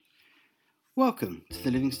Welcome to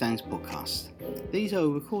the Living Stones podcast. These are a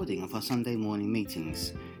recording of our Sunday morning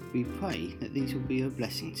meetings. We pray that these will be a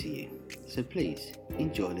blessing to you. So please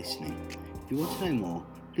enjoy listening. If you want to know more,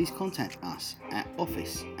 please contact us at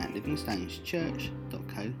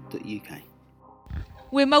office@livingstoneschurch.co.uk.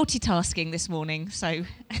 We're multitasking this morning, so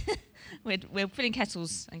we're filling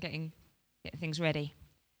kettles and getting things ready.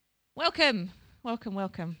 Welcome.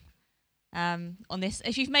 On this,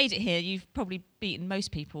 if you've made it here, you've probably beaten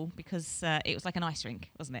most people because it was like an ice rink,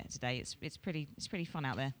 wasn't it? Today, it's pretty fun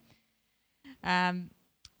out there. I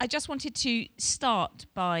just wanted to start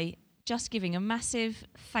by just giving a massive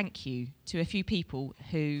thank you to a few people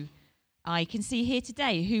who I can see here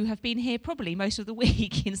today, who have been here probably most of the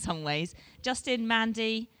week in some ways. Justin,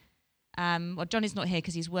 Mandy, well, John is not here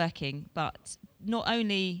because he's working, but not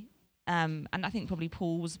only, and I think probably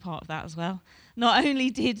Paul was part of that as well, not only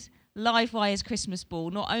did Livewire's Christmas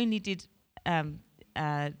Ball, not only did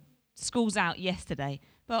Schools Out yesterday,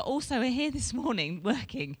 but also are here this morning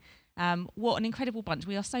working. What an incredible bunch.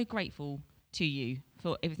 We are so grateful to you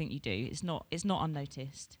for everything you do. It's not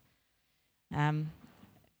unnoticed.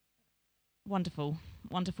 Wonderful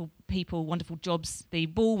people, wonderful jobs. The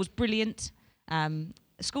ball was brilliant.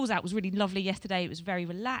 Schools Out was really lovely yesterday. It was very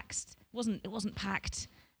relaxed. It wasn't packed.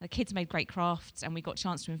 The kids made great crafts, and we got a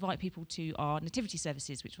chance to invite people to our nativity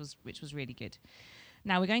services, which was really good.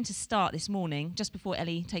 Now we're going to start this morning, just before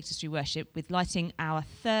Ellie takes us through worship, with lighting our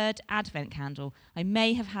third Advent candle. I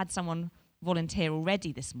may have had someone volunteer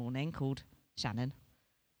already this morning called Shannon.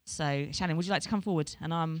 So Shannon, would you like to come forward?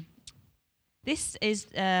 And this is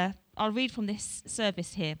I'll read from this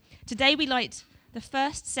service here. Today we light the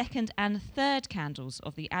first, second, and third candles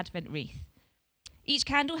of the Advent wreath. Each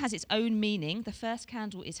candle has its own meaning. The first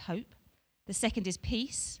candle is hope, the second is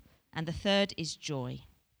peace, and the third is joy.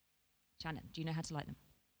 Shannon, do you know how to light them?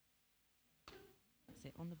 That's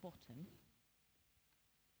it, on the bottom.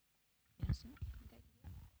 Yes, okay.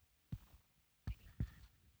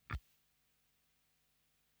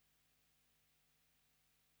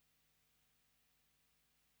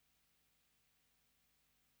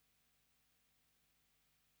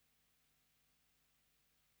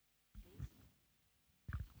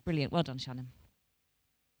 Brilliant, well done, Shannon.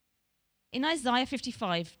 In Isaiah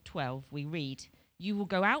 55:12, we read, "You will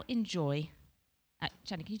go out in joy."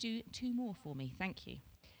 Shannon, can you do two more for me? Thank you.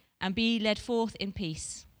 "And be led forth in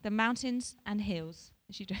peace. The mountains and hills,"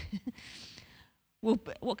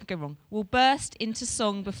 what could go wrong? "Will burst into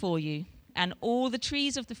song before you, and all the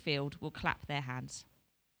trees of the field will clap their hands."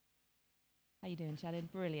 How you doing, Shannon?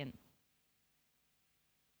 Brilliant.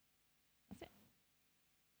 That's it.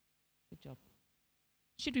 Good job.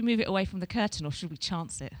 Should we move it away from the curtain, or should we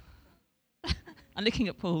chance it? I'm looking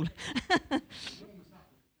at Paul.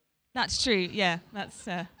 That's true, yeah.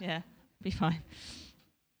 Be fine.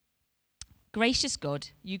 Gracious God,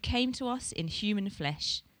 you came to us in human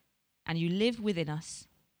flesh, and you live within us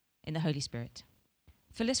in the Holy Spirit.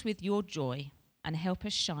 Fill us with your joy and help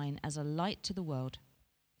us shine as a light to the world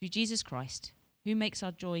through Jesus Christ, who makes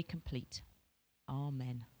our joy complete.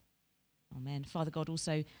 Amen. Amen. Father God,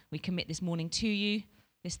 also we commit this morning to you,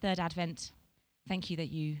 this third Advent. Thank you that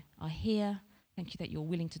you are here. Thank you that you're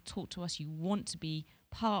willing to talk to us. You want to be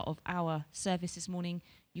part of our service this morning.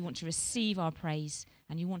 You want to receive our praise,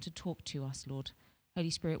 and you want to talk to us, Lord.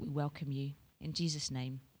 Holy Spirit, we welcome you. In Jesus'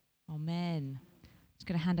 name, amen. I'm just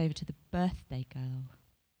going to hand over to the birthday girl.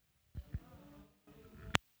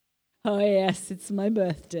 Oh, yes, it's my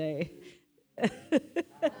birthday.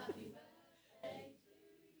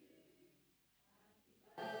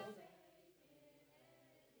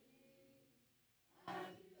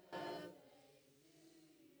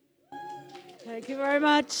 Thank you very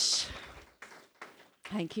much.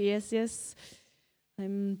 Thank you, yes.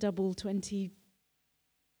 I'm double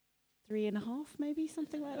 23 and a half, maybe,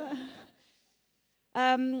 something like that.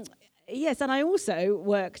 Yes, and I also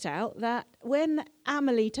worked out that when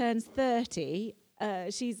Amelie turns 30,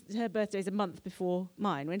 her birthday's a month before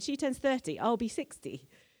mine. When she turns 30, I'll be 60.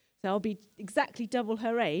 So I'll be exactly double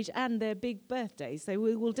her age, and their big birthdays. So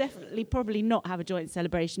we will definitely probably not have a joint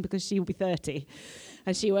celebration because she will be 30,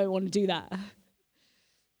 and she won't want to do that.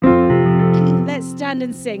 Let's stand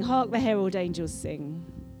and sing. Hark the herald angels sing.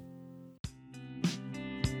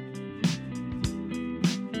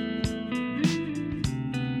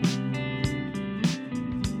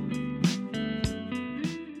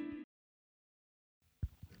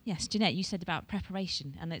 Yes, Jeanette, you said about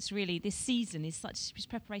preparation, and it's really, this season is such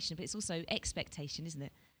preparation, but it's also expectation, isn't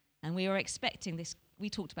it? And we are expecting this. We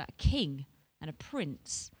talked about a king and a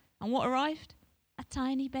prince, and what arrived? A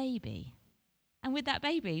tiny baby. And with that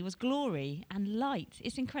baby was glory and light.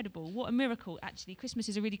 It's incredible. What a miracle, actually. Christmas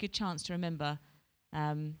is a really good chance to remember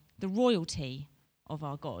the royalty of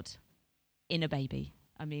our God in a baby.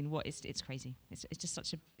 I mean, it's crazy. It's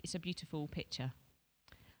just it's a beautiful picture.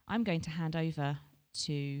 I'm going to hand over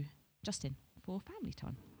to Justin for family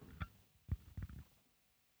time.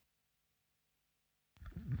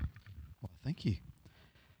 Well, thank you.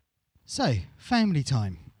 So, family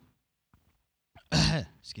time.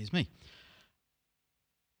 Excuse me.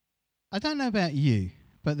 I don't know about you,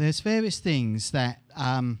 but there's various things that,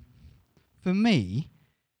 for me,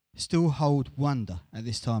 still hold wonder at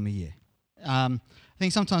this time of year. I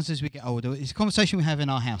think sometimes as we get older, it's a conversation we have in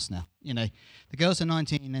our house now. You know, the girls are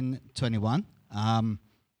 19 and 21.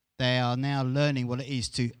 They are now learning what it is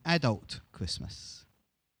to adult Christmas.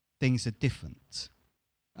 Things are different.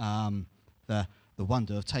 The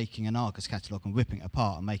wonder of taking an Argos catalogue and ripping it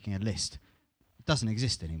apart and making a list doesn't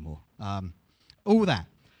exist anymore. All that.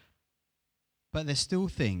 But there's still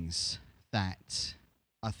things that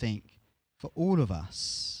I think for all of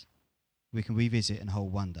us we can revisit and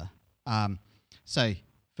hold wonder. So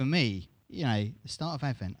for me, you know, the start of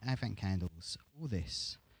Advent candles, all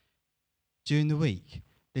this. During the week,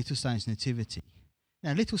 Little Stones Nativity.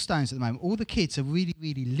 Now, Little Stones at the moment, all the kids are really,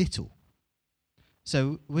 really little.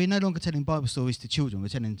 So we're no longer telling Bible stories to children, we're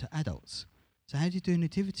telling them to adults. So how do you do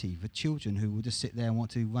nativity for children who will just sit there and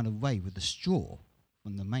want to run away with the straw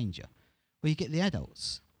from the manger? Well, you get the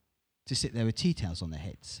adults to sit there with tea towels on their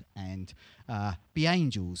heads and be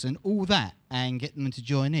angels and all that and get them to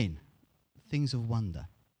join in. Things of wonder.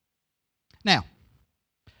 Now,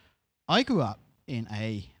 I grew up in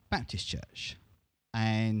a Baptist church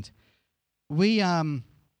and we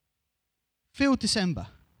filled December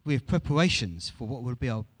with preparations for what would be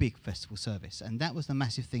our big festival service. And that was the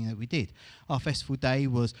massive thing that we did. Our festival day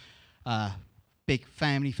was big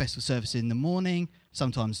family festival service in the morning,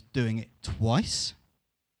 sometimes doing it twice,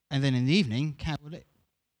 and then in the evening, candlelit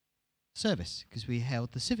service, because we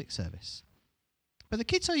held the civic service. But the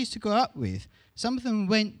kids I used to grow up with, some of them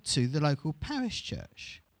went to the local parish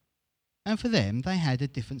church. And for them, they had a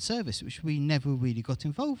different service, which we never really got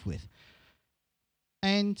involved with.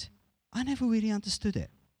 And I never really understood it,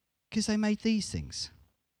 because they made these things.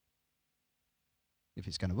 If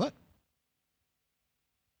it's going to work.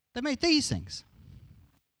 They made these things.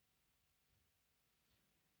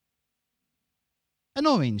 An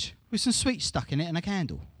orange with some sweets stuck in it and a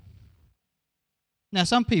candle. Now,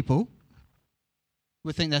 some people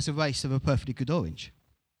would think that's a waste of a perfectly good orange.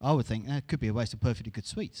 I would think that could be a waste of perfectly good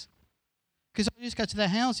sweets. Because I used to go to their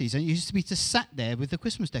houses and it used to be just sat there with the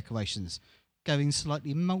Christmas decorations going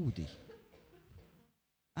slightly mouldy.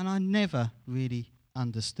 And I never really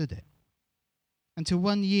understood it. Until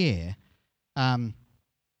one year,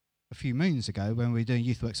 a few moons ago, when we were doing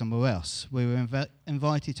youth work somewhere else, we were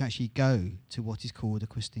invited to actually go to what is called a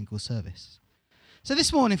Christingle service. So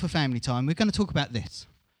this morning for family time, we're going to talk about this.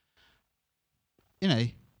 You know,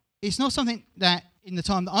 it's not something that in the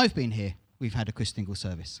time that I've been here, we've had a Christingle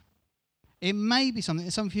service. It may be something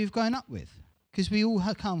that some of you have grown up with, because we all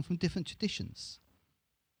have come from different traditions.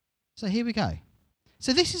 So here we go.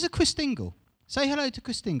 So this is a Christingle. Say hello to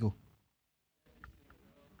Christingle.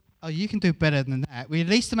 Oh, you can do better than that. We at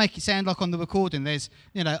least to make it sound like on the recording there's,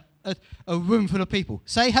 you know, a room full of people.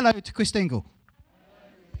 Say hello to Christingle.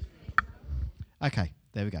 Okay,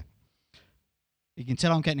 there we go. You can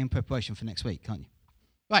tell I'm getting in preparation for next week, can't you?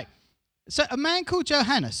 Right. So a man called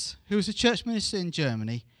Johannes, who was a church minister in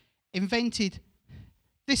Germany, invented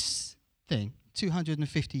this thing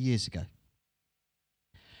 250 years ago.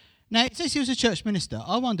 Now, it says he was a church minister.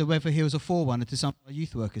 I wonder whether he was a forerunner to some of our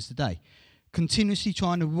youth workers today, continuously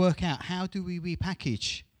trying to work out how do we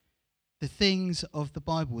repackage the things of the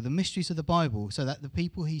Bible, the mysteries of the Bible, so that the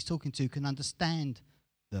people he's talking to can understand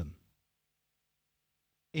them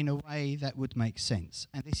in a way that would make sense.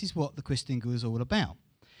 And this is what the Christingle is all about.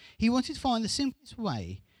 He wanted to find the simplest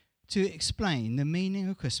way to explain the meaning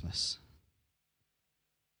of Christmas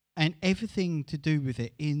and everything to do with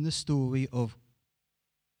it in the story of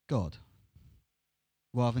God,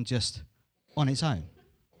 rather than just on its own.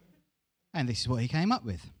 And this is what he came up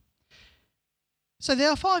with. So there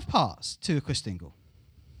are 5 parts to a Christingle.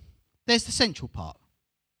 There's the central part.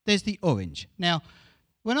 There's the orange. Now,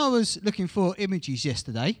 when I was looking for images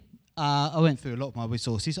yesterday, I went through a lot of my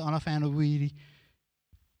resources and I found a really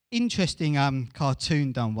interesting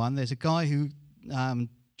cartoon done one. There's a guy who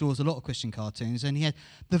draws a lot of Christian cartoons, and he had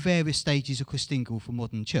the various stages of Christingle for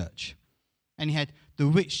modern church. And he had the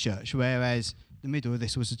rich church, whereas the middle of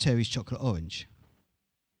this was a Terry's chocolate orange.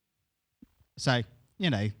 So,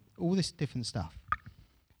 you know, all this different stuff.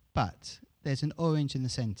 But there's an orange in the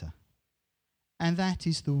centre. And that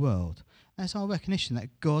is the world. That's our recognition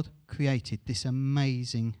that God created this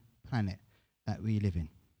amazing planet that we live in.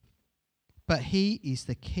 But he is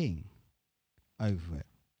the king over it.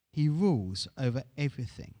 He rules over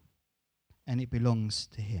everything, and it belongs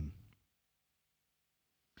to him.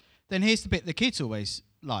 Then here's the bit the kids always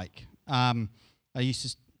like. I used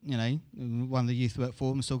to, one of the youth work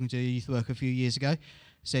forums, talking to a youth worker a few years ago,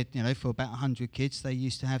 said, for about 100 kids, they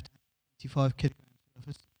used to have 25 kilograms worth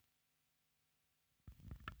of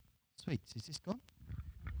sweets. Is this gone?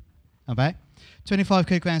 I'm back. 25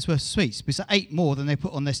 kilograms worth of sweets, because they ate more than they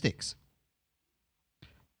put on their sticks.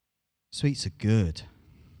 Sweets are good.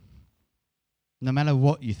 No matter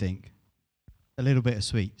what you think, a little bit of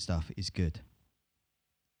sweet stuff is good.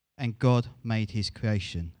 And God made his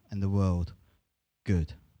creation and the world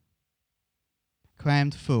good.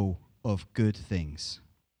 Crammed full of good things.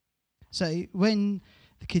 So when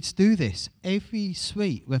the kids do this, every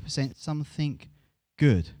sweet represents something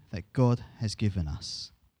good that God has given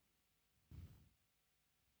us.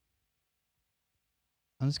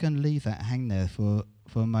 I'm just going to leave that hang there for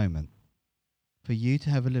a moment, for you to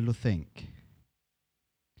have a little think.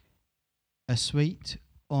 A sweet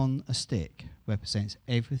on a stick represents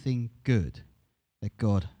everything good that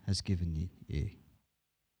God has given you.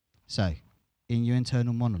 So, in your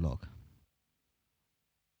internal monologue,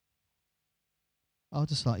 I'll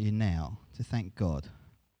just like you now to thank God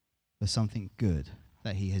for something good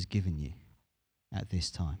that he has given you at this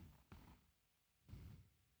time.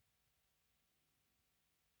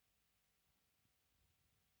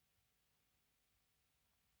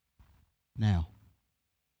 Now,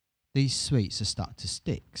 these sweets are stuck to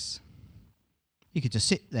sticks. You could just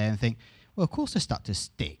sit there and think, well, of course they're stuck to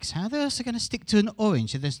sticks. How else are they going to stick to an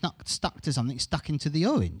orange if they're stuck to something stuck into the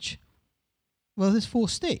orange? Well, there's 4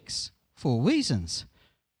 sticks, 4 reasons,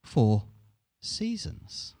 4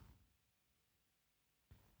 seasons.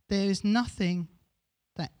 There is nothing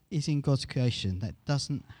that is in God's creation that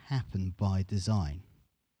doesn't happen by design.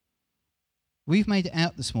 We've made it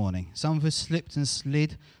out this morning. Some of us slipped and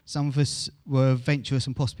slid. Some of us were adventurous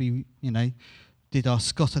and possibly, did our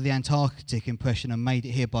Scott of the Antarctic impression and made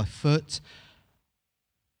it here by foot.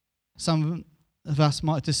 Some of us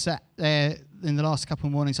might have just sat there in the last couple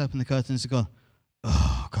of mornings, opened the curtains and gone,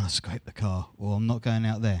 oh, I've got to scrape the car, or I'm not going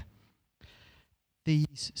out there.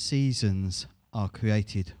 These seasons are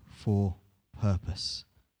created for purpose.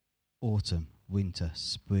 Autumn, winter,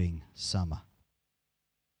 spring, summer.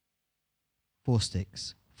 4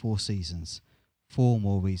 sticks, 4 seasons, 4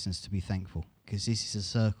 more reasons to be thankful, because this is a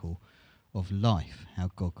circle of life,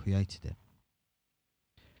 how God created it.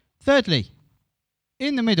 Thirdly,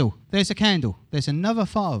 in the middle, there's a candle. There's another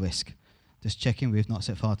fire risk. Just checking we've not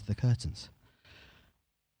set fire to the curtains.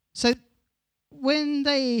 So when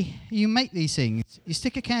you make these things, you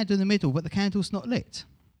stick a candle in the middle, but the candle's not lit.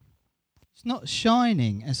 It's not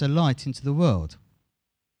shining as a light into the world.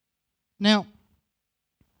 Now,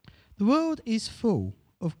 the world is full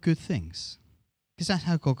of good things, because that's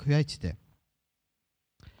how God created it.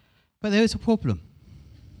 But there is a problem.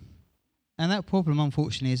 And that problem,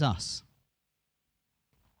 unfortunately, is us.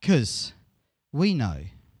 Because we know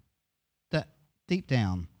that deep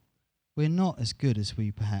down, we're not as good as we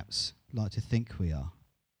perhaps like to think we are.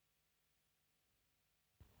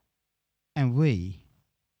 And we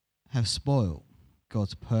have spoiled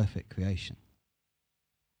God's perfect creation.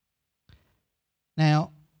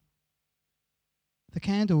 Now, the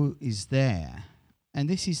candle is there, and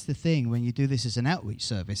this is the thing when you do this as an outreach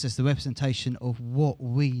service, as the representation of what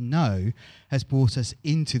we know has brought us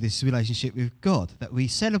into this relationship with God, that we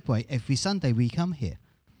celebrate every Sunday we come here.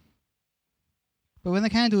 But when the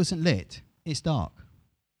candle isn't lit, it's dark.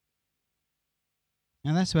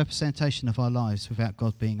 And that's a representation of our lives without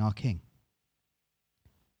God being our King.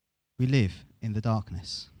 We live in the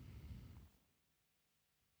darkness.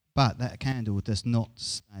 But that candle does not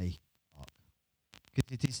stay dark,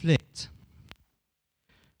 because it is lit.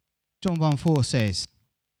 John 1:4 says,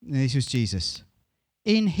 and this was Jesus,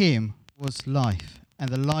 in him was life, and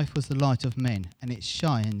the life was the light of men, and it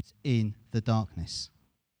shines in the darkness.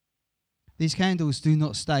 These candles do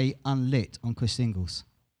not stay unlit on Christingles.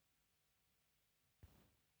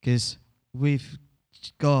 Because with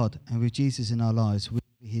God and with Jesus in our lives, we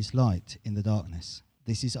be his light in the darkness.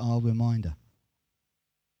 This is our reminder.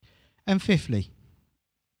 And fifthly,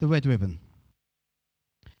 the red ribbon.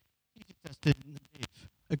 Jesus just didn't live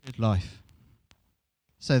a good life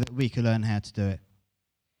so that we could learn how to do it.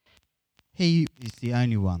 He is the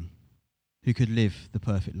only one who could live the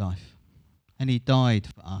perfect life. And he died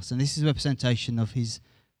for us. And this is a representation of his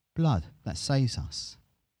blood that saves us.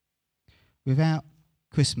 Without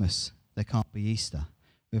Christmas, there can't be Easter.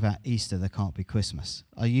 without Easter, there can't be Christmas.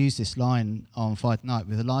 I used this line on Friday night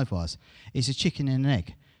with the live wires. It's a chicken and an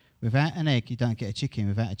egg. Without an egg, you don't get a chicken.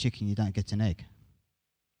 Without a chicken, you don't get an egg.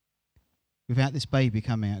 Without this baby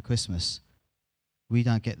coming at Christmas, we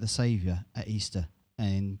don't get the Saviour at Easter.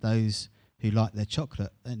 And those who like their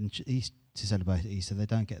chocolate and to celebrate Easter, they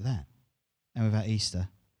don't get that. And without Easter,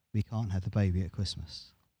 we can't have the baby at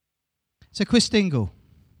Christmas. So Chris Dingle,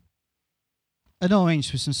 an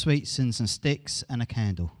orange with some sweets and some sticks and a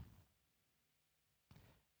candle.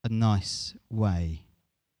 A nice way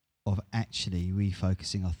of actually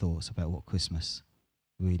refocusing our thoughts about what Christmas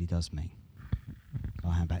really does mean.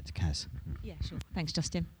 I'll hand back to Kaz. Yeah, sure. Thanks,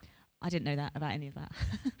 Justin. I didn't know that about any of that.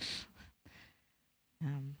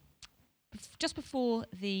 Just before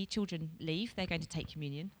the children leave, they're going to take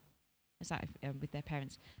communion. Is that with their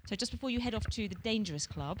parents? So just before you head off to the Dangerous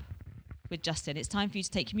Club with Justin, it's time for you to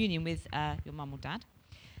take communion with your mum or dad.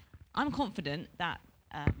 I'm confident that...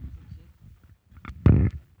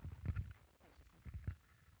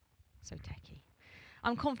 so techy.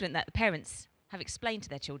 I'm confident that the parents have explained to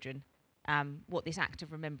their children what this act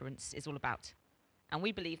of remembrance is all about. And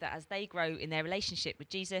we believe that as they grow in their relationship with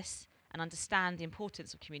Jesus and understand the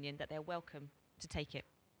importance of communion, that they're welcome to take it.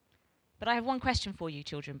 But I have one question for you,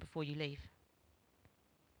 children, before you leave.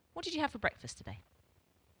 What did you have for breakfast today?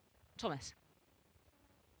 Thomas?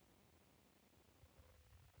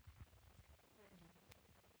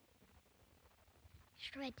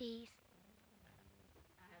 Shreddies.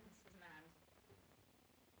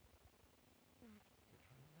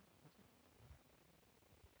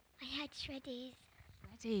 I had shreddies.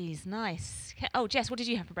 Shreddies, nice. Oh, Jess, what did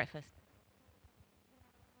you have for breakfast?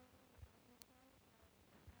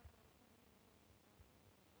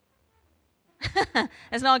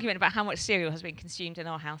 There's an argument about how much cereal has been consumed in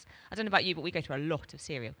our house. I don't know about you, but we go through a lot of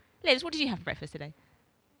cereal. Liz, what did you have for breakfast today?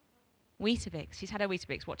 Weetabix. She's had her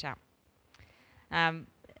Weetabix. Watch out.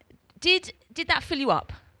 Did that fill you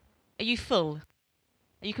up? Are you full?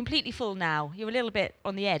 Are you completely full now? You're a little bit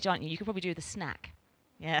on the edge, aren't you? You could probably do with a snack.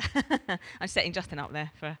 Yeah. I'm setting Justin up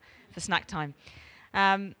there for snack time.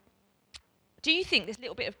 Do you think this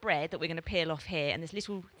little bit of bread that we're going to peel off here and this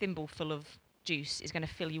little thimble full of juice is going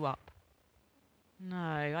to fill you up? No,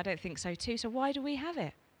 I don't think so too. So why do we have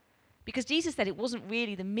it? Because Jesus said it wasn't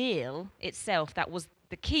really the meal itself that was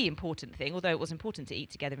the key important thing, although it was important to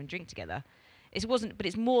eat together and drink together. It wasn't, but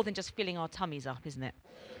it's more than just filling our tummies up, isn't it?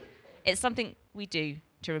 It's something we do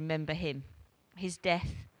to remember him, his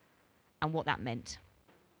death, and what that meant.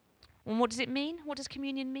 And what does it mean? What does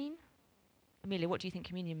communion mean? Amelia, what do you think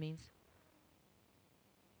communion means?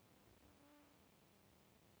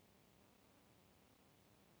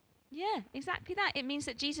 Yeah, exactly that. It means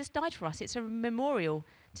that Jesus died for us. It's a memorial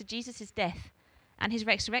to Jesus' death and his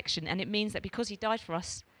resurrection. And it means that because he died for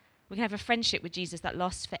us, we can have a friendship with Jesus that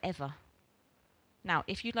lasts forever. Now,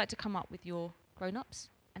 if you'd like to come up with your grown-ups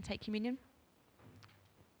and take communion,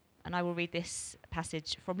 and I will read this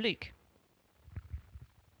passage from Luke.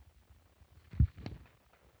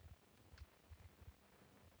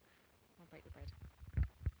 I'll break the bread.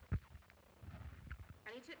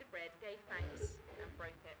 And he took the bread, gave thanks, and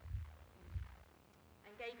broke it,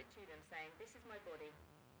 and gave it to them, saying, "This is my body,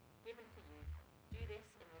 given for you. Do this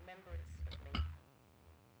in remembrance of me."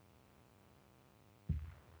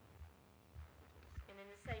 And in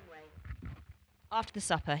the same way, after the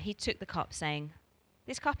supper, he took the cup, saying,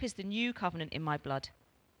 "This cup is the new covenant in my blood,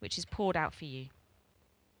 which is poured out for you."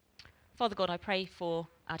 Father God, I pray for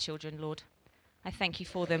our children, Lord. I thank you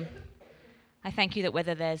for them. I thank you that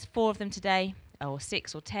whether there's 4 of them today, or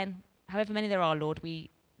 6 or 10, however many there are, Lord,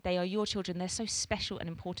 they are your children. They're so special and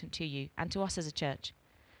important to you and to us as a church.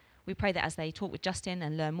 We pray that as they talk with Justin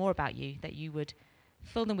and learn more about you, that you would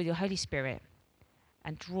fill them with your Holy Spirit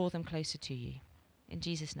and draw them closer to you. In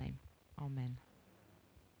Jesus' name, amen.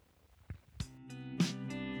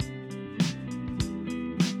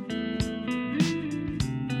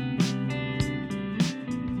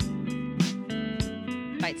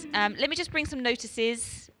 Right, let me just bring some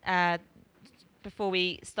notices before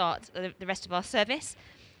we start the rest of our service.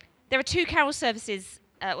 There are 2 carol services,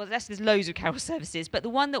 there's loads of carol services, but the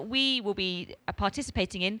one that we will be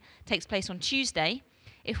participating in takes place on Tuesday.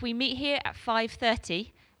 If we meet here at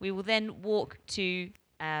 5:30, we will then walk to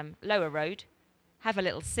Lower Road, have a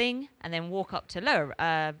little sing, and then walk up to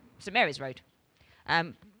St Mary's Road.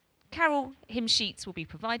 Carol hymn sheets will be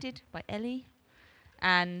provided by Ellie,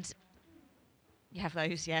 and you have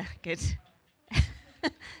those, yeah, good.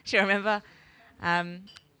 Sure, remember. And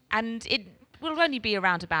it will only be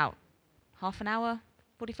around about half an hour,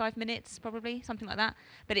 45 minutes probably, something like that.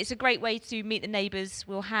 But it's a great way to meet the neighbours.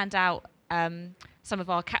 We'll hand out some of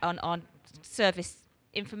our service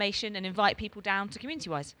information and invite people down to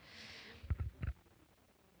CommunityWise.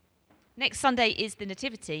 Next Sunday is the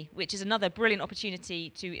Nativity, which is another brilliant opportunity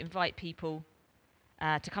to invite people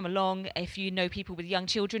to come along. If you know people with young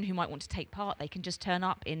children who might want to take part, they can just turn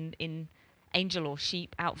up in angel or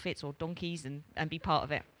sheep outfits or donkeys and be part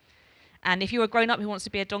of it. And if you're a grown-up who wants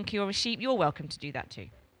to be a donkey or a sheep, you're welcome to do that too.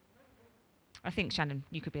 I think, Shannon,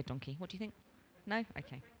 you could be a donkey. What do you think? No?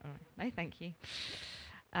 Okay. All right. No, thank you.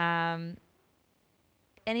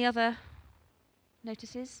 Any other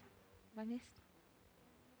notices have I missed?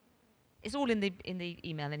 It's all in the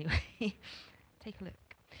email anyway. Take a look.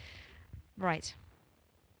 Right.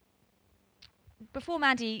 Before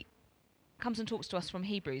Mandy comes and talks to us from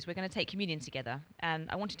Hebrews, we're going to take communion together. And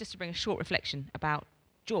I wanted just to bring a short reflection about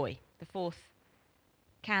joy, the fourth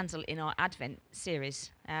candle in our Advent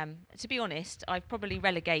series. To be honest, I'd probably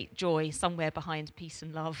relegate joy somewhere behind peace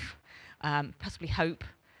and love, possibly hope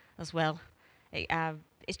as well.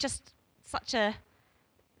 It's just such a,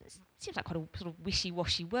 it seems like quite a sort of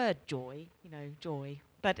wishy-washy word, joy, joy.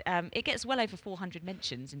 But it gets well over 400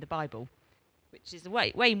 mentions in the Bible, which is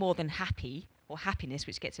way more than happy or happiness,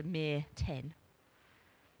 which gets a mere 10.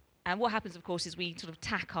 And what happens, of course, is we sort of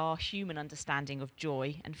tack our human understanding of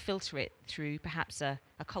joy and filter it through perhaps a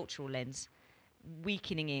cultural lens,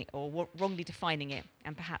 weakening it or wrongly defining it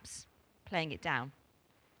and perhaps playing it down.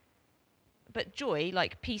 But joy,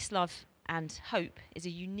 like peace, love, and hope, is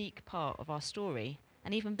a unique part of our story.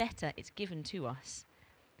 And even better, it's given to us.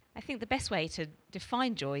 I think the best way to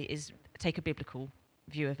define joy is take a biblical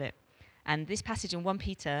view of it. And this passage in 1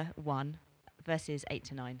 Peter 1, verses 8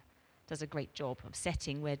 to 9, does a great job of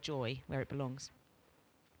setting where it belongs.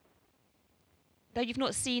 Though you've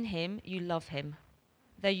not seen him, you love him.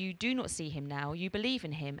 Though you do not see him now, you believe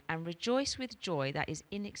in him and rejoice with joy that is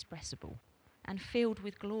inexpressible and filled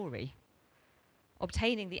with glory,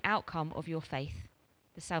 obtaining the outcome of your faith,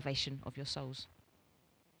 the salvation of your souls.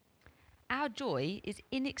 Our joy is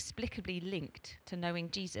inexplicably linked to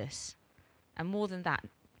knowing Jesus, and more than that,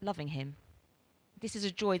 loving him. This is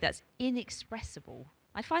a joy that's inexpressible.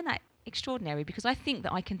 I find that extraordinary because I think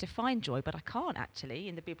that I can define joy, but I can't actually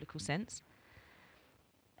in the biblical sense.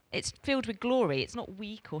 It's filled with glory. It's not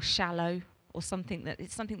weak or shallow or something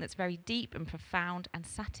that's very deep and profound and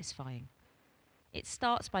satisfying. It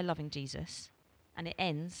starts by loving Jesus and it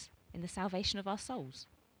ends in the salvation of our souls.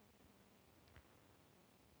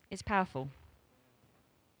 It's powerful.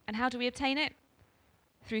 And how do we obtain it?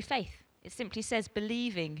 Through faith. It simply says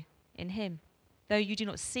believing in him. Though you do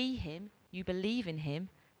not see him, you believe in him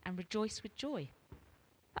and rejoice with joy.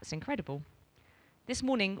 That's incredible. This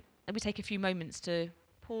morning, we take a few moments to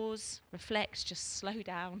pause, reflect, just slow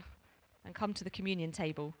down and come to the communion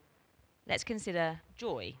table. Let's consider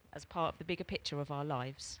joy as part of the bigger picture of our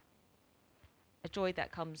lives. A joy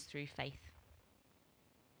that comes through faith.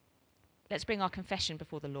 Let's bring our confession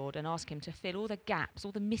before the Lord and ask him to fill all the gaps,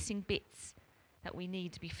 all the missing bits that we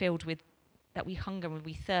need to be filled with, that we hunger and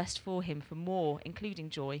we thirst for him for more, including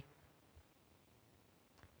joy.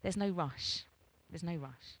 There's no rush. There's no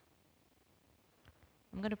rush.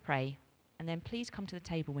 I'm going to pray, and then please come to the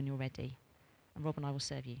table when you're ready, and Rob and I will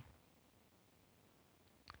serve you.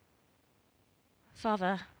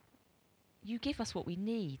 Father, you give us what we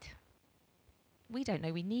need. We don't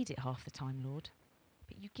know we need it half the time, Lord,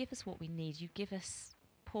 but you give us what we need. You give us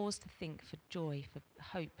pause to think, for joy, for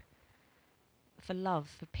hope, for love,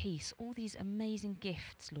 for peace, all these amazing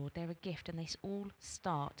gifts, Lord. They're a gift, and they all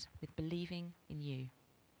start with believing in you.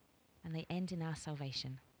 And they end in our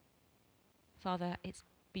salvation. Father, it's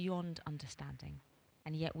beyond understanding,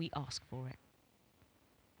 and yet we ask for it.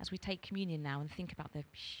 As we take communion now and think about the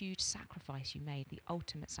huge sacrifice you made, the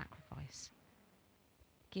ultimate sacrifice,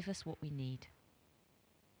 give us what we need.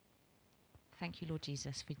 Thank you, Lord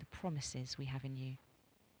Jesus, for the promises we have in you.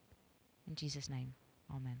 In Jesus' name,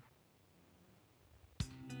 amen.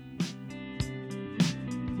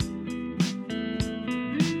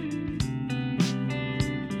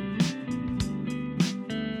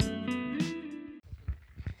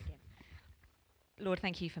 Lord,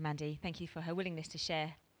 thank you for Mandy. Thank you for her willingness to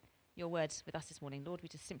share your words with us this morning. Lord, we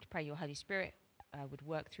just simply pray your Holy Spirit would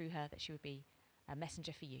work through her, that she would be a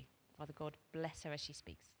messenger for you. Father God, bless her as she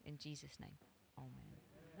speaks. In Jesus' name,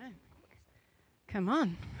 amen. Come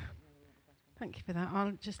on. Thank you for that.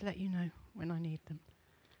 I'll just let you know when I need them.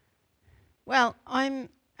 Well, I'm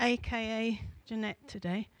AKA Jeanette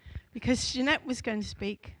today because Jeanette was going to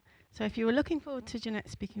speak. So if you were looking forward to Jeanette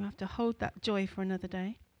speaking, you have to hold that joy for another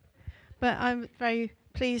day. But I'm very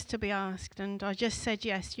pleased to be asked, and I just said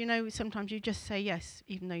yes. You know, sometimes you just say yes,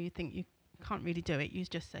 even though you think you can't really do it. You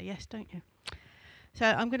just say yes, don't you? So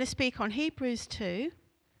I'm going to speak on Hebrews 2,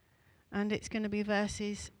 and it's going to be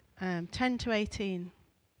verses 10 to 18,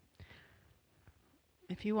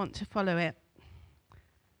 if you want to follow it.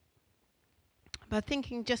 But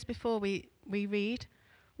thinking just before we read,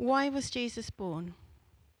 why was Jesus born?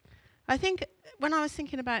 I think when I was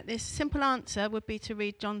thinking about this, simple answer would be to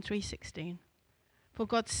read John 3:16. For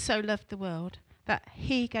God so loved the world that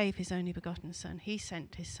he gave his only begotten Son. He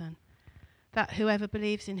sent his Son, that whoever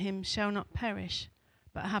believes in him shall not perish,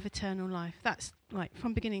 but have eternal life. That's like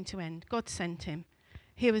from beginning to end. God sent him.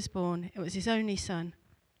 He was born. It was his only Son.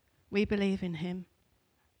 We believe in him.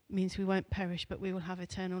 It means we won't perish, but we will have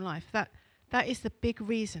eternal life. That is the big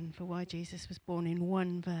reason for why Jesus was born in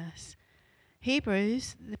one verse.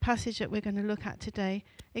 Hebrews, the passage that we're going to look at today,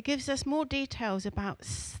 it gives us more details about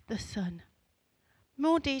the Son.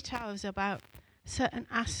 More details about certain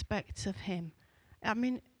aspects of him. I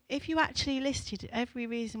mean, if you actually listed every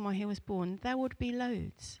reason why he was born, there would be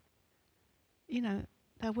loads. You know,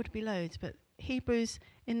 there would be loads. But Hebrews,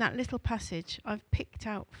 in that little passage, I've picked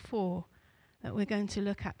out 4 that we're going to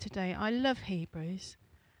look at today. I love Hebrews.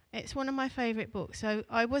 It's one of my favourite books. So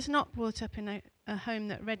I was not brought up in a home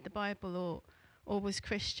that read the Bible or was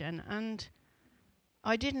Christian, and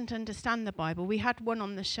I didn't understand the Bible. We had one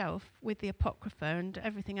on the shelf with the Apocrypha and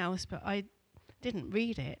everything else, but I didn't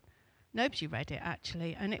read it. Nobody read it,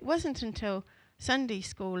 actually. And it wasn't until Sunday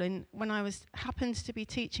school, when I happened to be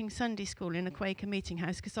teaching Sunday school in a Quaker meeting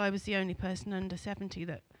house, because I was the only person under 70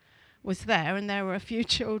 that was there, and there were a few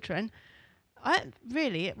children.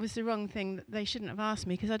 It was the wrong thing. That they shouldn't have asked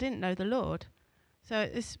me, because I didn't know the Lord.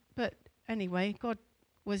 But anyway, God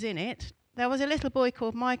was in it. There was a little boy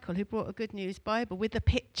called Michael who brought a Good News Bible with the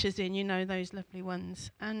pictures in, you know, those lovely ones.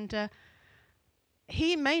 And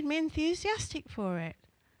he made me enthusiastic for it,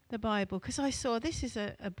 the Bible, because I saw this is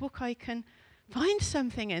a book I can find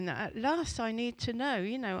something in that at last I need to know.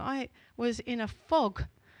 You know, I was in a fog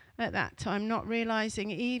at that time, not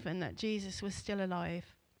realizing even that Jesus was still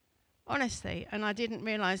alive. Honestly, and I didn't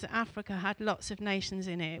realize that Africa had lots of nations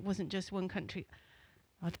in it. It wasn't just one country.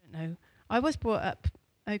 I don't know. I was brought up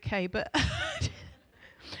okay, but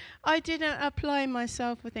I didn't apply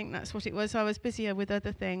myself. I think that's what it was. I was busier with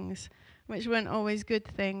other things, which weren't always good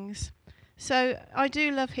things. So I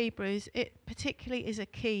do love Hebrews. It particularly is a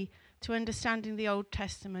key to understanding the Old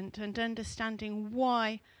Testament and understanding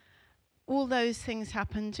why all those things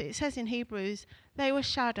happened. It says in Hebrews, they were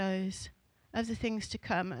shadows of the things to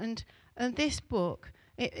come. And this book,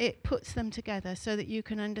 it puts them together so that you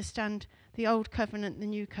can understand the Old Covenant, the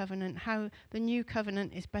New Covenant, how the New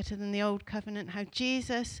Covenant is better than the Old Covenant, how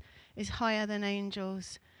Jesus is higher than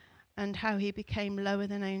angels, and how he became lower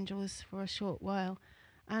than angels for a short while.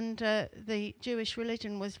 And the Jewish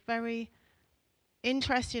religion was very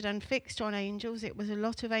interested and fixed on angels. It was a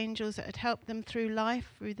lot of angels that had helped them through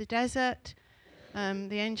life, through the desert.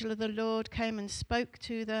 The angel of the Lord came and spoke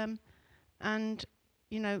to them. And,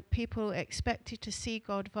 you know, people expected to see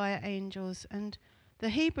God via angels. And the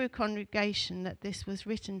Hebrew congregation that this was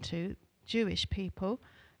written to, Jewish people,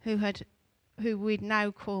 who we'd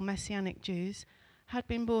now call Messianic Jews, had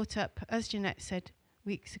been brought up, as Jeanette said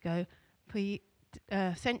weeks ago, for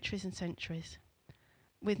centuries and centuries,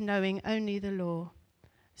 with knowing only the law.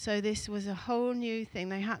 So this was a whole new thing.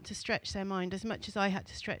 They had to stretch their mind, as much as I had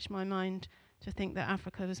to stretch my mind to think that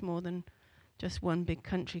Africa was more than just one big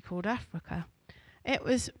country called Africa. It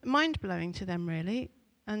was mind-blowing to them, really.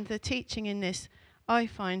 And the teaching in this, I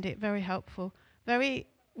find it very helpful, very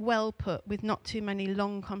well put, with not too many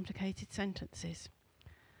long, complicated sentences.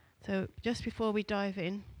 So just before we dive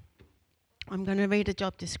in, I'm going to read a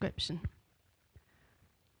job description.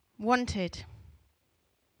 Wanted.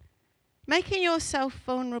 Making yourself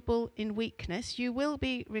vulnerable in weakness, you will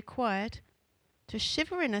be required to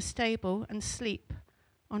shiver in a stable and sleep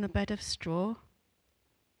on a bed of straw.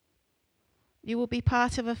 You will be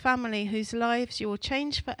part of a family whose lives you will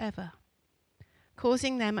change forever,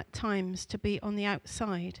 causing them at times to be on the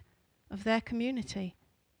outside of their community.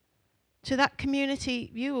 To that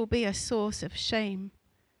community, you will be a source of shame,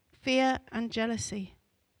 fear, and jealousy.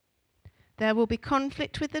 There will be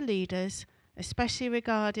conflict with the leaders, especially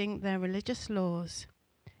regarding their religious laws.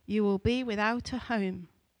 You will be without a home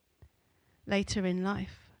later in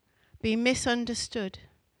life, be misunderstood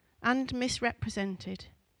and misrepresented,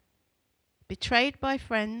 betrayed by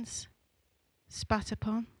friends, spat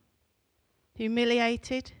upon,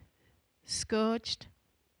 humiliated, scourged,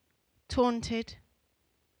 taunted,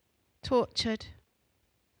 tortured,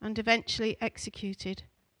 and eventually executed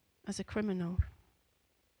as a criminal.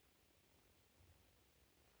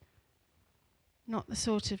 Not the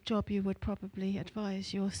sort of job you would probably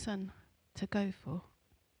advise your son to go for.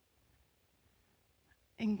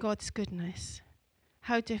 In God's goodness,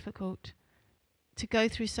 how difficult to go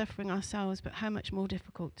through suffering ourselves, but how much more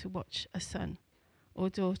difficult to watch a son or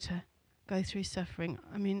daughter go through suffering.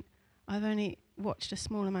 I mean, I've only watched a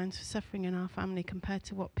small amount of suffering in our family compared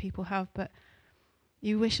to what people have, but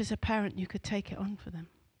you wish as a parent you could take it on for them.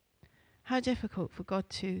 How difficult for God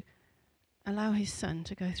to allow his son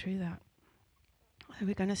to go through that. So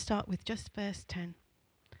we're going to start with just verse 10.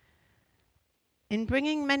 In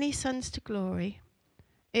bringing many sons to glory,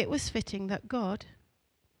 it was fitting that God,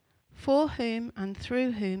 for whom and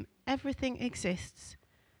through whom everything exists,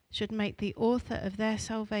 should make the author of their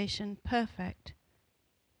salvation perfect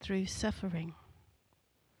through suffering.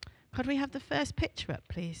 Could we have the first picture up,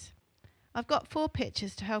 please? I've got 4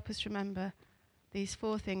 pictures to help us remember these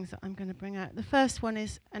 4 things that I'm going to bring out. The first one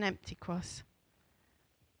is an empty cross,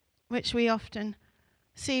 which we often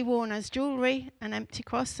see worn as jewellery, an empty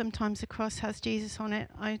cross. Sometimes the cross has Jesus on it.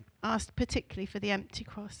 I asked particularly for the empty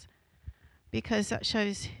cross because that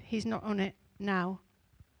shows he's not on it now.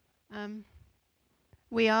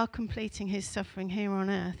 We are completing his suffering here on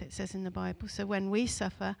earth, it says in the Bible. So when we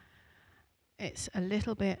suffer, it's a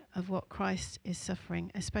little bit of what Christ is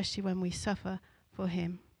suffering, especially when we suffer for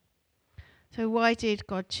him. So why did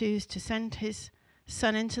God choose to send his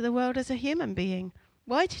son into the world as a human being?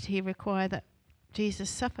 Why did he require that Jesus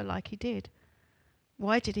suffer like he did?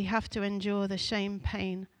 Why did he have to endure the shame,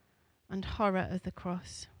 pain, and horror of the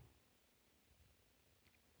cross?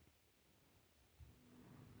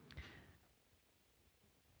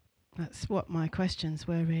 That's what my questions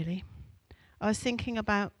were, really. I was thinking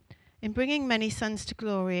about, in bringing many sons to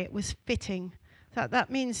glory, it was fitting. That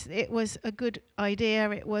means it was a good idea,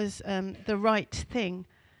 it was the right thing.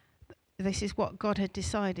 This is what God had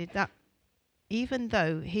decided, that even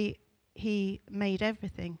though he made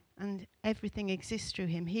everything and everything exists through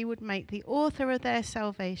him, he would make the author of their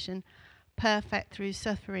salvation perfect through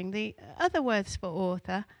suffering. The other words for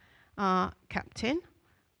author are captain,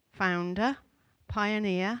 founder,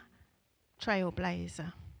 pioneer,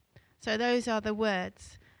 trailblazer. So those are the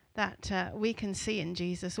words that we can see in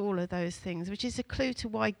Jesus, all of those things, which is a clue to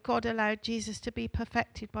why God allowed Jesus to be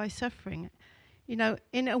perfected by suffering. You know,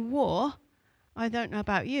 in a war, I don't know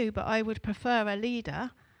about you, but I would prefer a leader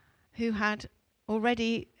who had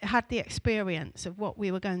already had the experience of what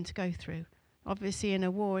we were going to go through. Obviously, in a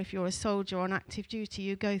war, if you're a soldier on active duty,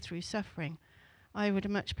 you go through suffering. I would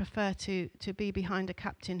much prefer to be behind a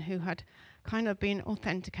captain who had kind of been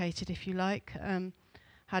authenticated, if you like,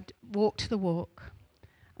 had walked the walk.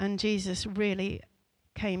 And Jesus really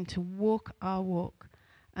came to walk our walk.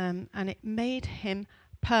 And it made him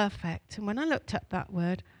perfect. And when I looked up that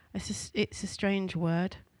word, it's a strange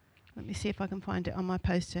word. Let me see if I can find it on my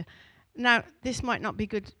poster. Now, this might not be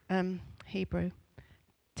good Hebrew.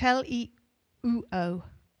 Teleuo.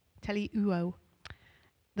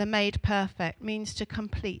 The made perfect means to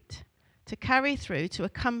complete, to carry through, to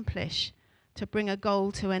accomplish, to bring a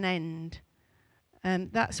goal to an end.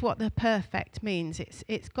 That's what the perfect means.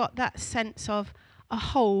 It's got that sense of a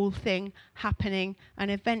whole thing happening, an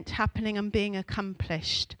event happening and being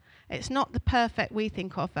accomplished. It's not the perfect we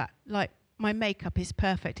think of, that like my makeup is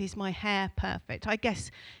perfect, is my hair perfect? I guess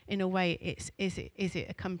in a way is it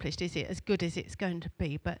accomplished? Is it as good as it's going to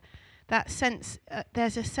be? But that sense,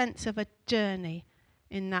 there's a sense of a journey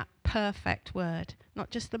in that perfect word, not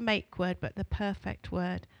just the make word, but the perfect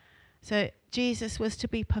word. So Jesus was to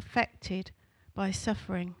be perfected by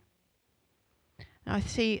suffering. Now, I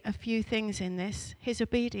see a few things in this. His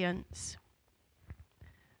obedience.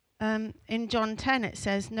 In John 10 it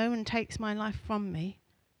says, "No one takes my life from me,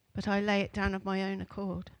 but I lay it down of my own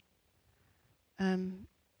accord."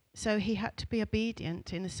 So he had to be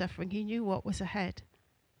obedient in the suffering. He knew what was ahead.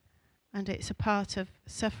 And it's a part of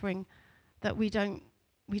suffering that we don't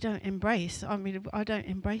embrace. I mean, I don't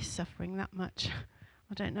embrace suffering that much.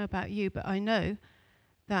 I don't know about you, but I know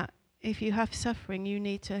that if you have suffering, you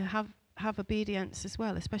need to have obedience as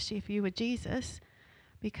well, especially if you were Jesus,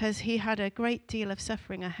 because he had a great deal of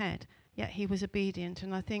suffering ahead, yet he was obedient.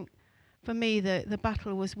 And I think, for me, the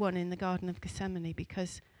battle was won in the Garden of Gethsemane,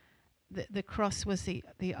 because the cross was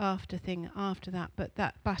the after thing after that, but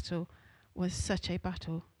that battle was such a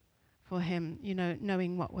battle for him, you know,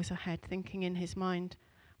 knowing what was ahead, thinking in his mind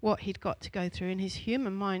what he'd got to go through, in his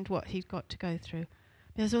human mind what he'd got to go through.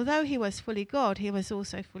 Because although he was fully God, he was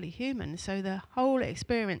also fully human, so the whole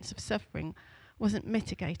experience of suffering wasn't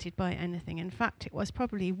mitigated by anything. In fact, it was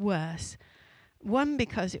probably worse. One,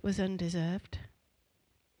 because it was undeserved.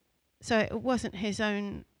 So it wasn't his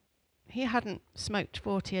own. He hadn't smoked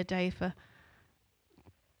 40 a day for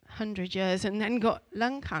 100 years and then got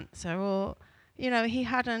lung cancer, or, you know, he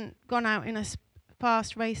hadn't gone out in a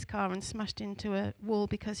fast race car and smashed into a wall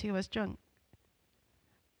because he was drunk.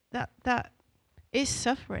 that is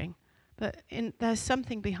suffering, but there's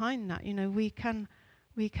something behind that.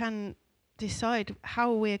 We can decide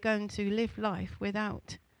how we're going to live life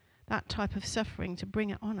without that type of suffering to bring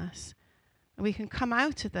it on us. And we can come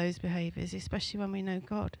out of those behaviours, especially when we know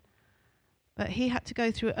God. But he had to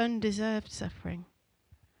go through undeserved suffering.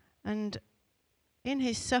 And in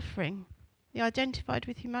his suffering, he identified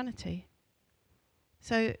with humanity.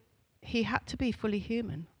 So he had to be fully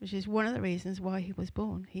human, which is one of the reasons why he was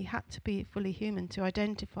born. He had to be fully human to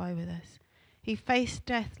identify with us. He faced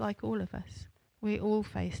death like all of us. We all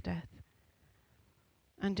face death.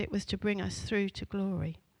 And it was to bring us through to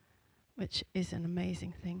glory, which is an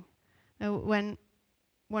amazing thing. Now, when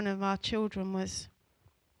one of our children was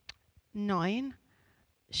 9,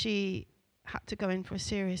 she had to go in for a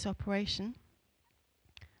serious operation.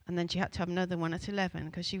 And then she had to have another one at 11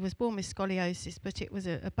 because she was born with scoliosis, but it was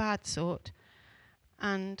a bad sort.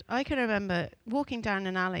 And I can remember walking down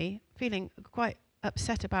an alley feeling quite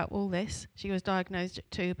upset about all this. She was diagnosed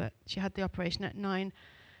at 2, but she had the operation at 9,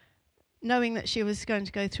 knowing that she was going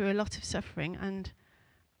to go through a lot of suffering. And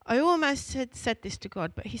I almost had said this to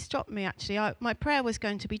God, but he stopped me actually. My prayer was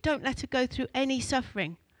going to be, don't let her go through any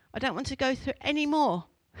suffering. I don't want to go through any more.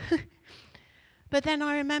 But then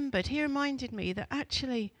I remembered, he reminded me that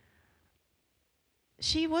actually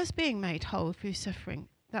she was being made whole through suffering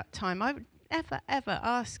that time. I would never, ever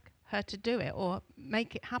ask her to do it or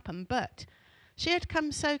make it happen, but she had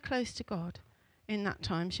come so close to God in that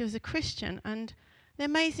time. She was a Christian, and the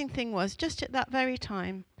amazing thing was, just at that very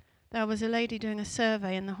time, there was a lady doing a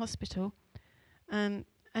survey in the hospital, and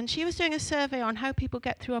she was doing a survey on how people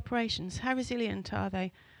get through operations, how resilient are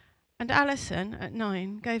they. And Alison, at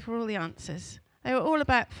 9, gave her all the answers. They were all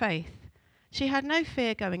about faith. She had no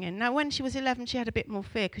fear going in. Now, when she was 11, she had a bit more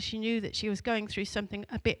fear because she knew that she was going through something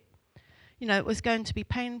a bit, it was going to be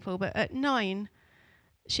painful. But at 9,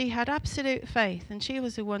 she had absolute faith, and she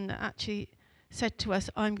was the one that actually said to us,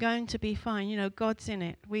 I'm going to be fine. God's in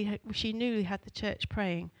it. She knew we had the church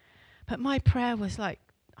praying. But my prayer was like,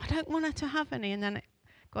 I don't want her to have any. And then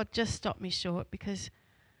God just stopped me short because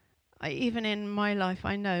even in my life,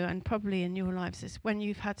 I know, and probably in your lives, is when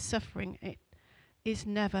you've had suffering, it is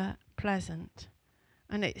never pleasant.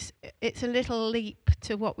 And it's a little leap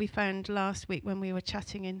to what we found last week when we were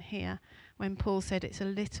chatting in here, when Paul said it's a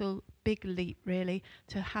little big leap, really,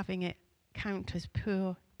 to having it count as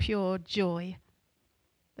pure joy.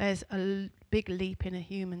 There's a big leap in a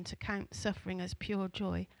human to count suffering as pure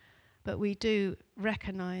joy. But we do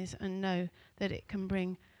recognize and know that it can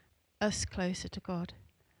bring us closer to God.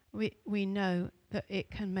 We know that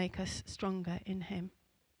it can make us stronger in him.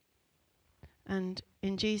 And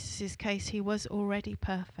in Jesus' case, he was already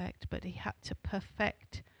perfect, but he had to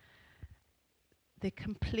perfect the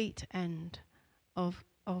complete end of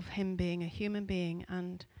him being a human being,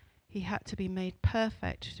 and he had to be made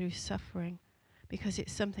perfect through suffering, because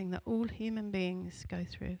it's something that all human beings go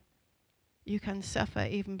through. You can suffer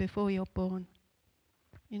even before you're born.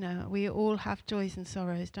 We all have joys and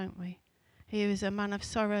sorrows, don't we? He was a man of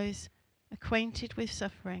sorrows, acquainted with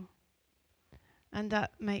suffering. And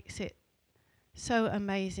that makes it so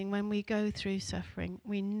amazing. When we go through suffering,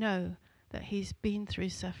 we know that he's been through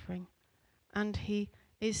suffering, and he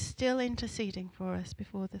is still interceding for us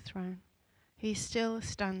before the throne. He still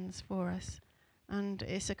stands for us, and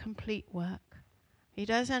it's a complete work. He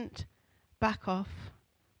doesn't back off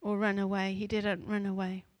or run away. He didn't run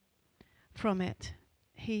away from it.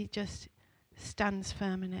 He just stands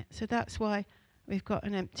firm in it. So that's why we've got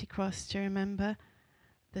an empty cross, to remember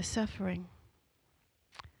the suffering.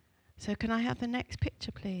 So can I have the next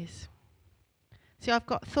picture, please? See, I've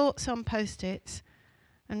got thoughts on Post-its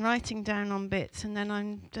and writing down on bits, and then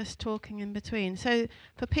I'm just talking in between. So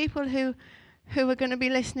for people who are going to be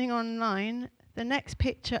listening online, the next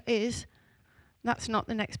picture is, that's not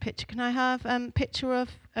the next picture. Can I have a picture of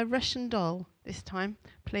a Russian doll this time,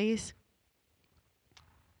 please?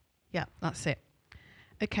 Yeah, that's it.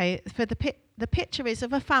 Okay, for the picture is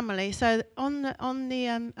of a family. So on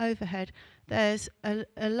the overhead, there's a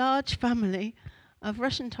large family of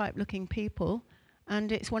Russian-type looking people,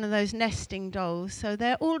 and it's one of those nesting dolls. So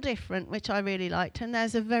they're all different, which I really liked, and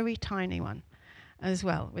there's a very tiny one as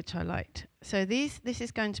well, which I liked. So this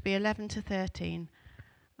is going to be 11 to 13.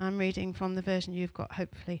 I'm reading from the version you've got,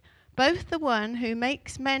 hopefully. Both the one who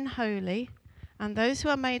makes men holy and those who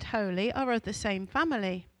are made holy are of the same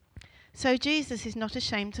family. So Jesus is not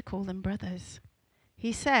ashamed to call them brothers.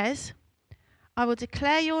 He says, I will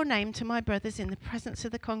declare your name to my brothers in the presence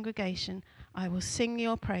of the congregation. I will sing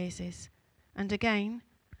your praises. And again,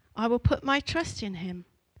 I will put my trust in him.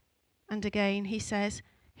 And again he says,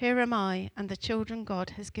 here am I and the children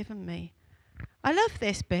God has given me. I love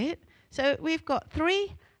this bit. So we've got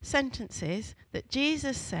 3 sentences that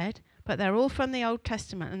Jesus said, but they're all from the Old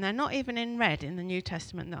Testament, and they're not even in red in the New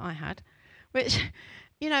Testament that I had, which,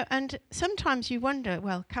 and sometimes you wonder,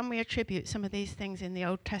 well, can we attribute some of these things in the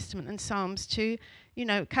Old Testament and Psalms to,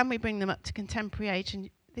 can we bring them up to contemporary age? And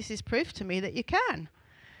this is proof to me that you can,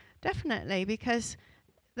 definitely, because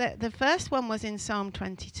the first one was in Psalm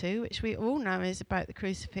 22, which we all know is about the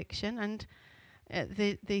crucifixion, and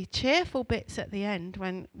the cheerful bits at the end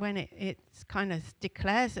when it kind of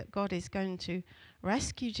declares that God is going to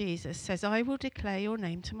rescue Jesus, says, I will declare your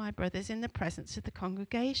name to my brothers in the presence of the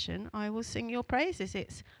congregation. I will sing your praises.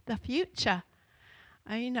 It's the future.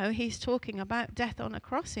 He's talking about death on a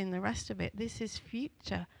cross in the rest of it. This is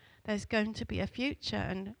future. There's going to be a future,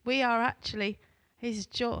 and we are actually his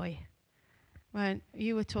joy. When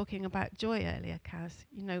you were talking about joy earlier, Kaz,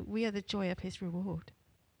 we are the joy of his reward.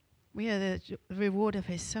 We are the reward of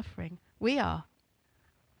his suffering. We are.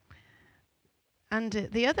 And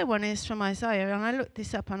the other one is from Isaiah, and I looked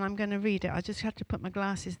this up and I'm going to read it. I just had to put my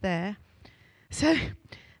glasses there. So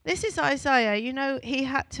this is Isaiah. He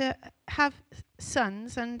had to have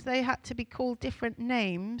sons and they had to be called different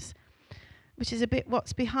names, which is a bit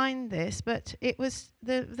what's behind this. But it was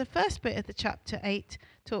the first bit of the chapter 8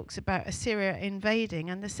 talks about Assyria invading,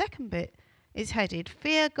 and the second bit is headed,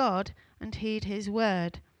 Fear God and heed his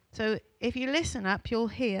word. So if you listen up, you'll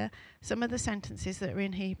hear some of the sentences that are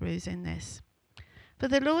in Hebrews in this. For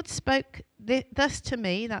the Lord spoke thus to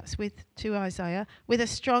me, that's to Isaiah, with a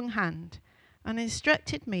strong hand, and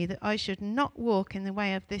instructed me that I should not walk in the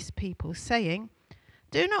way of this people, saying,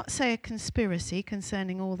 Do not say a conspiracy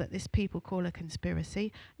concerning all that this people call a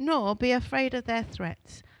conspiracy, nor be afraid of their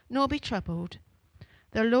threats, nor be troubled.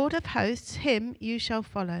 The Lord of hosts, him you shall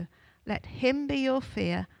follow. Let him be your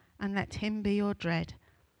fear, and let him be your dread.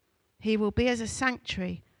 He will be as a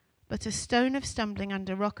sanctuary, but a stone of stumbling and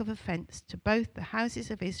a rock of offence to both the houses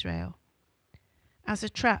of Israel, as a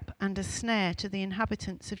trap and a snare to the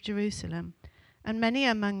inhabitants of Jerusalem. And many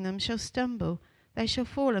among them shall stumble, they shall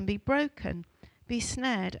fall and be broken, be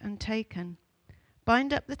snared and taken.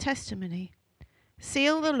 Bind up the testimony,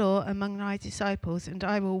 seal the law among thy disciples, and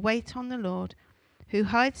I will wait on the Lord, who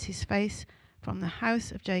hides his face from the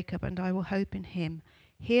house of Jacob, and I will hope in him.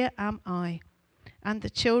 Here am I, and the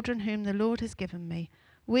children whom the Lord has given me.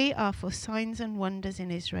 We are for signs and wonders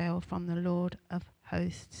in Israel from the Lord of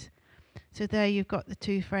hosts. So there you've got the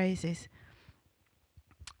 2 phrases.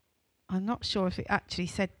 I'm not sure if it actually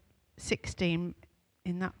said 16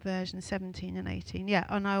 in that version, 17 and 18. Yeah,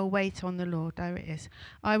 and I will wait on the Lord. There it is.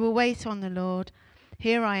 I will wait on the Lord.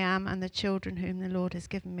 Here I am and the children whom the Lord has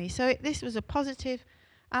given me. So this was a positive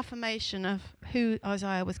affirmation of who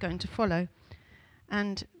Isaiah was going to follow.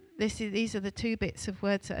 And these are the 2 bits of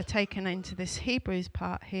words that are taken into this Hebrews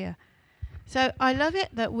part here. So I love it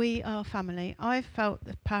that we are family. I've felt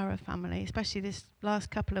the power of family, especially this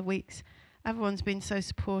last couple of weeks. Everyone's been so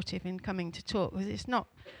supportive in coming to talk, because it's not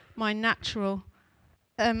my natural.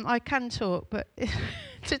 I can talk, but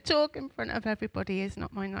to talk in front of everybody is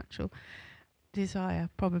not my natural desire,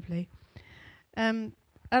 probably. And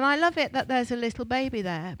I love it that there's a little baby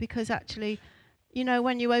there, because actually,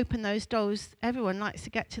 when you open those dolls, everyone likes to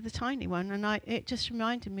get to the tiny one, and it just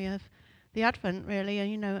reminded me of the Advent, really,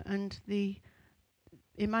 and the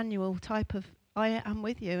Emmanuel type of I am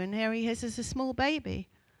with you, and here he is as a small baby,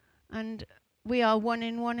 and we are one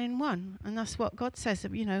in one in one, and that's what God says.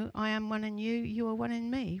 I am one in you, you are one in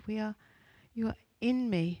me. You are in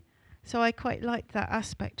me. So I quite like that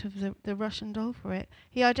aspect of the Russian doll for it.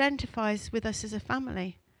 He identifies with us as a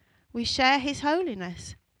family. We share his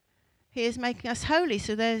holiness. He is making us holy.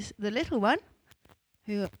 So there's the little one,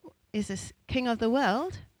 who is a king of the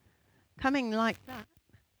world, coming like that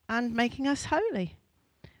and making us holy,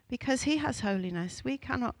 because he has holiness. We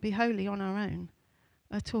cannot be holy on our own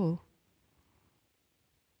at all.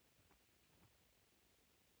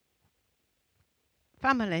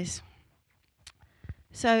 Families.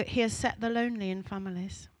 So he has set the lonely in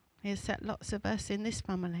families. He has set lots of us in this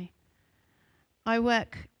family. I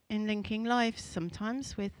work in linking lives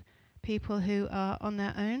sometimes with people who are on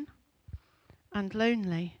their own and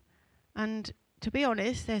lonely. And to be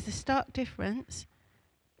honest, there's a stark difference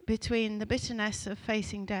between the bitterness of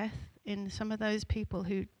facing death in some of those people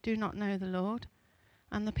who do not know the Lord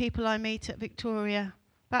and the people I meet at Victoria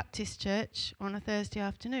Baptist Church on a Thursday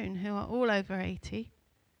afternoon who are all over 80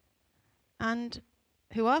 and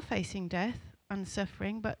who are facing death and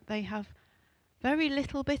suffering, but they have very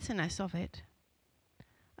little bitterness of it.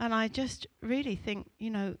 And I just really think,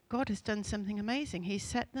 God has done something amazing. He's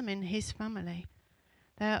set them in his family.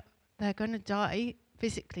 They're going to die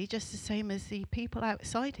physically just the same as the people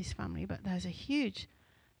outside his family, but there's a huge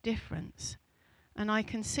difference. And I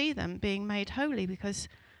can see them being made holy, because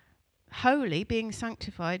holy, being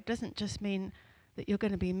sanctified, doesn't just mean that you're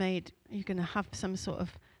going to have some sort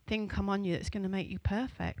of thing come on you that's going to make you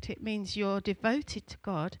perfect. It means you're devoted to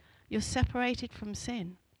God, you're separated from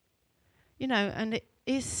sin. And it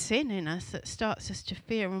is sin in us that starts us to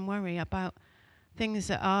fear and worry about things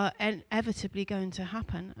that are inevitably going to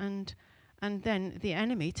happen. And then the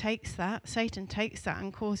enemy takes that, Satan takes that,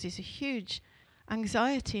 and causes a huge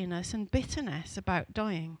anxiety in us and bitterness about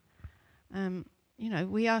dying.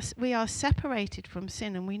 We are separated from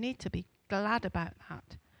sin, and we need to be glad about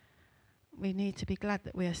that. We need to be glad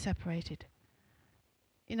that we are separated.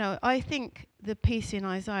 I think the piece in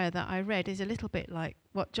Isaiah that I read is a little bit like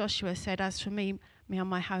what Joshua said, as for me and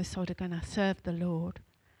my household are going to serve the Lord.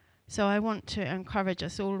 So I want to encourage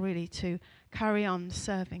us all really to carry on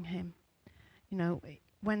serving him.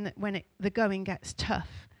 When the going gets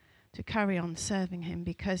tough, to carry on serving him,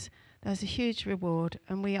 because there's a huge reward,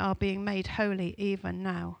 and we are being made holy even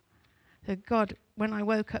now. So God, when I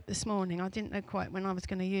woke up this morning, I didn't know quite when I was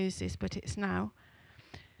going to use this, but it's now.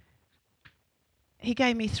 He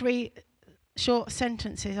gave me 3 short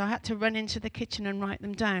sentences. I had to run into the kitchen and write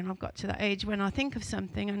them down. I've got to that age when I think of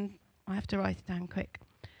something and I have to write it down quick.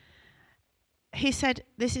 He said,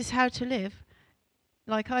 this is how to live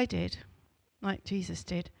like I did, like Jesus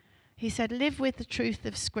did. He said, live with the truth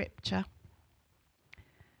of Scripture.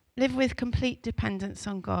 Live with complete dependence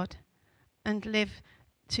on God, and live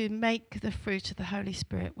to make the fruit of the Holy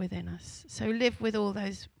Spirit within us. So live with all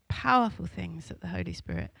those powerful things that the Holy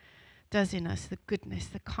Spirit does in us, the goodness,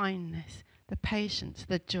 the kindness, the patience,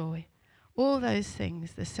 the joy, all those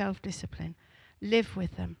things, the self-discipline. Live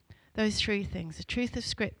with them, those 3 things, the truth of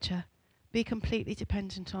Scripture, be completely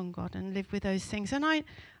dependent on God, and live with those things. And I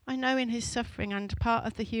know in his suffering and part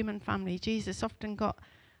of the human family, Jesus often got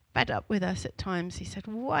fed up with us at times. He said,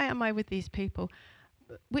 why am I with these people?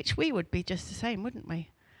 Which we would be just the same, wouldn't we?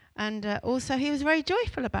 And also he was very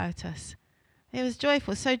joyful about us. He was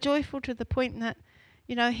joyful, so joyful to the point that,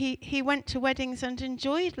 he went to weddings and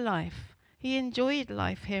enjoyed life. He enjoyed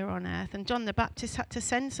life here on earth. And John the Baptist had to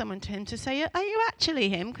send someone to him to say, are you actually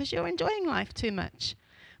him? Because you're enjoying life too much.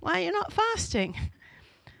 Why are you not fasting?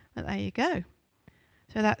 But there you go.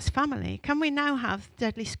 So that's family. Can we now have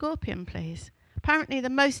deadly scorpion, please? Apparently the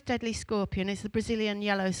most deadly scorpion is the Brazilian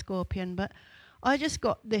yellow scorpion, but I just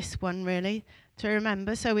got this one really to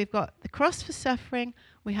remember. So we've got the cross for suffering,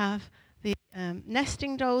 we have the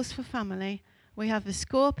nesting dolls for family, we have the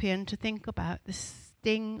scorpion to think about, the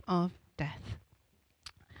sting of death.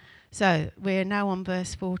 So we're now on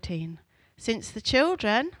verse 14. Since the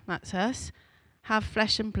children, that's us, have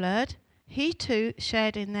flesh and blood, he too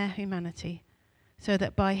shared in their humanity, so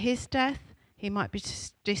that by his death he might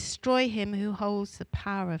destroy him who holds the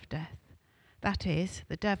power of death, that is,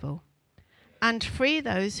 the devil, and free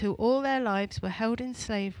those who all their lives were held in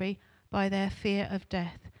slavery by their fear of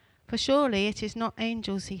death. For surely it is not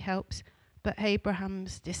angels he helps, but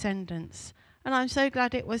Abraham's descendants. And I'm so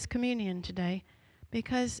glad it was communion today,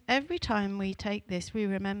 because every time we take this, we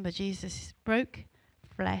remember Jesus broke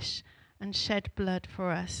flesh and shed blood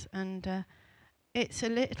for us. And it's a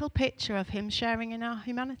little picture of him sharing in our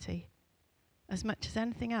humanity as much as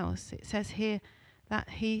anything else. It says here that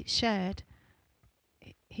he shared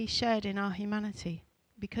in our humanity.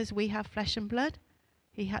 Because we have flesh and blood,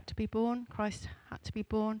 he had to be born, Christ had to be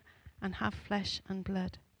born and have flesh and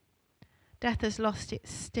blood. Death has lost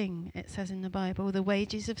its sting, it says in the Bible. The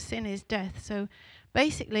wages of sin is death. So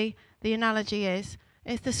basically the analogy is,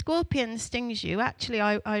 if the scorpion stings you, actually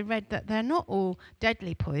I read that they're not all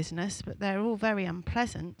deadly poisonous, but they're all very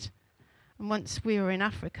unpleasant. And once we were in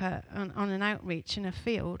Africa on an outreach in a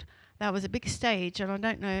field, there was a big stage, and I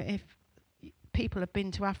don't know if people have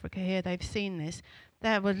been to Africa here, they've seen this.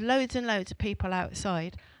 There were loads and loads of people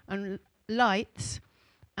outside, and lights,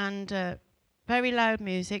 and very loud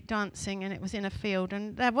music, dancing, and it was in a field,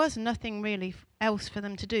 and there was nothing really else for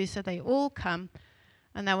them to do, so they all come,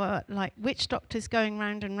 and there were like witch doctors going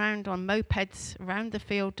round and round on mopeds around the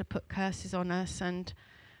field to put curses on us, and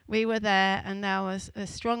we were there, and there was a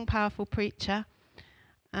strong, powerful preacher,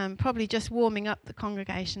 probably just warming up the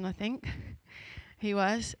congregation, I think he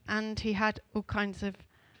was, and he had all kinds of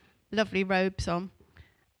lovely robes on,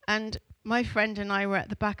 and my friend and I were at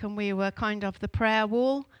the back, and we were kind of the prayer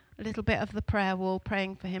wall, a little bit of the prayer wall,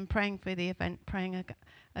 praying for him, praying for the event, praying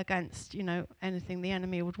against, anything the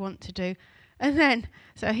enemy would want to do. And then,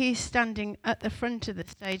 so he's standing at the front of the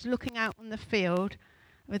stage, looking out on the field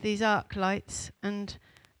with these arc lights, and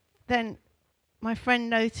then my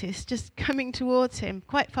friend noticed, just coming towards him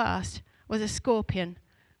quite fast, was a scorpion.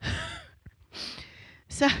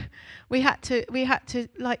 So we had to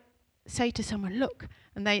like say to someone, look,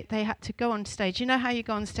 and they had to go on stage. You know how you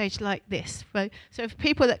go on stage like this? So for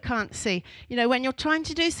people that can't see, when you're trying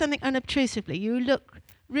to do something unobtrusively, you look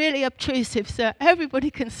really obtrusive so everybody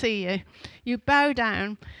can see you. You bow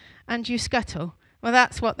down and you scuttle. Well,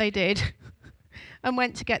 that's what they did. And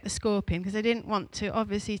went to get the scorpion because they didn't want to,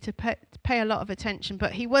 obviously, to pay a lot of attention.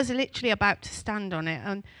 But he was literally about to stand on it,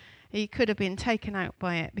 and he could have been taken out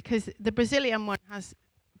by it because the Brazilian one has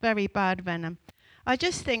very bad venom. I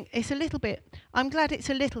just think it's a little bit, I'm glad it's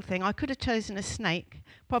a little thing. I could have chosen a snake,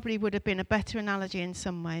 probably would have been a better analogy in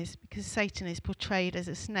some ways because Satan is portrayed as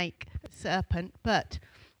a snake, a serpent. But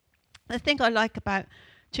the thing I like about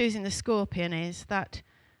choosing the scorpion is that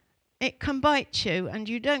it can bite you and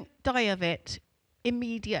you don't die of it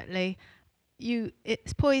immediately.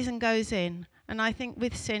 Its poison goes in. And I think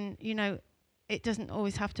with sin, it doesn't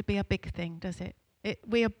always have to be a big thing, does it?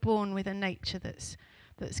 We are born with a nature that's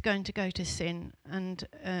going to go to sin, and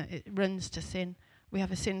it runs to sin. We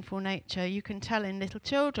have a sinful nature. You can tell in little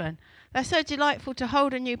children. They're so delightful to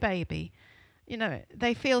hold a new baby.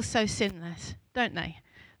 They feel so sinless, don't they?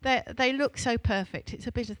 They look so perfect. It's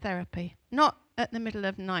a bit of therapy. Not at the middle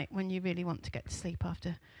of night when you really want to get to sleep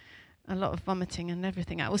after a lot of vomiting and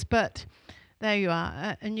everything else. But there you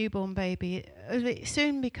are, a newborn baby. It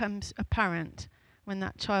soon becomes apparent when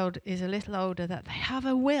that child is a little older that they have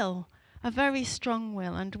a will, a very strong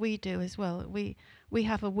will, and we do as well. We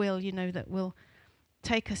have a will, that will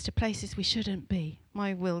take us to places we shouldn't be.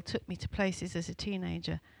 My will took me to places as a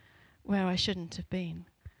teenager where I shouldn't have been.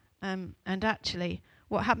 And actually,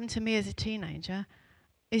 what happened to me as a teenager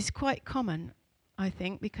is quite common, I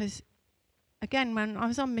think, because, again, when I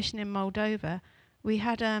was on mission in Moldova, we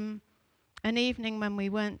had an evening when we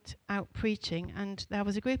weren't out preaching, and there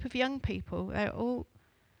was a group of young people. They're all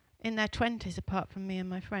in their 20s, apart from me and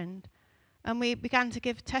my friend. And we began to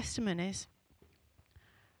give testimonies.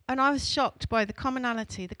 And I was shocked by the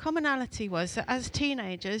commonality. The commonality was that as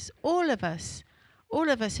teenagers, all of us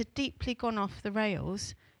had deeply gone off the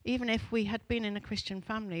rails, even if we had been in a Christian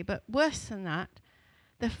family. But worse than that,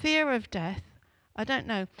 the fear of death, I don't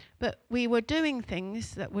know, but we were doing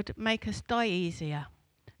things that would make us die easier.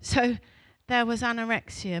 So there was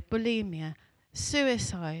anorexia, bulimia,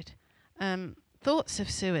 suicide, thoughts of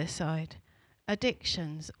suicide,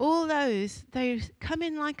 addictions, all those, they come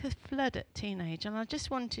in like a flood at teenage. And I just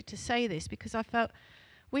wanted to say this because I felt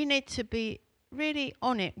we need to be really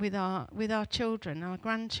on it with our children, our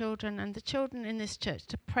grandchildren, and the children in this church,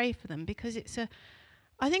 to pray for them, because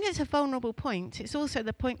I think it's a vulnerable point. It's also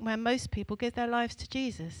the point where most people give their lives to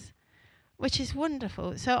Jesus, which is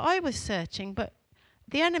wonderful. So I was searching, but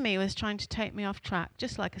the enemy was trying to take me off track,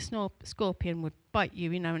 just like a scorpion would bite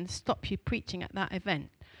you, and stop you preaching at that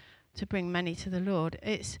event to bring many to the Lord.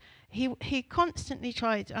 He constantly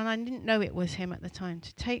tried, and I didn't know it was him at the time,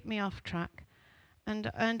 to take me off track. And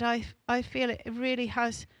I feel it really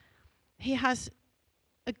has, he has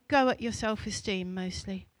a go at your self-esteem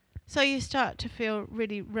mostly. So you start to feel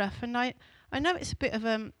really rough. And I know it's a bit of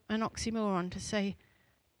an oxymoron to say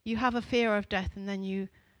you have a fear of death and then you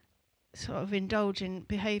sort of indulge in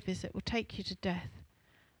behaviours that will take you to death.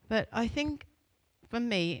 But I think for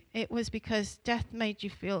me, it was because death made you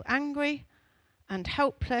feel angry and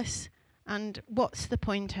helpless, and what's the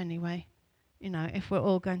point anyway, if we're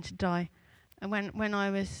all going to die. And when I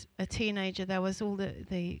was a teenager, there was all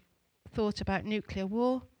the thought about nuclear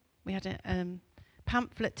war. We had a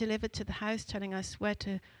pamphlet delivered to the house telling us where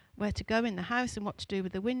to go in the house and what to do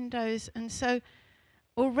with the windows. And so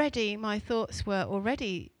already my thoughts were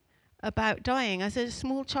already about dying. As a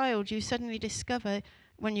small child, you suddenly discover,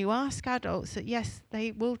 when you ask adults, that yes,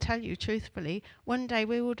 they will tell you truthfully, one day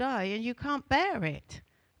we will die, and you can't bear it.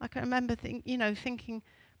 I can remember thinking,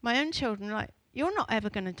 my own children, like, you're not ever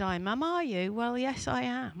going to die, Mum, are you? Well, yes, I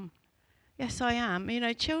am. Yes, I am.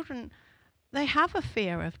 Children, they have a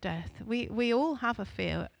fear of death. We all have a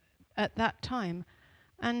fear at that time.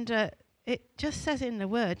 And it just says in the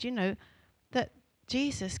word, that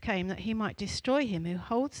Jesus came that he might destroy him who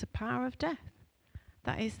holds the power of death.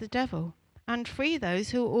 That is the devil. And free those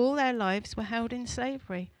who all their lives were held in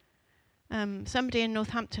slavery. Somebody in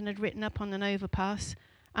Northampton had written up on an overpass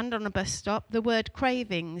and on a bus stop the word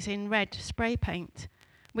cravings in red spray paint,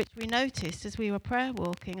 which we noticed as we were prayer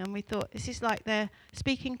walking, and we thought, this is like they're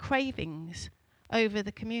speaking cravings over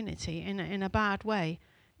the community in a bad way.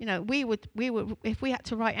 We would if we had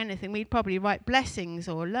to write anything, we'd probably write blessings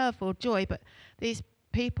or love or joy, but these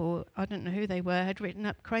people, I don't know who they were, had written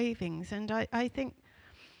up cravings. And I think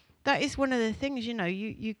that is one of the things,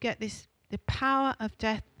 you get the power of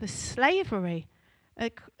death, the slavery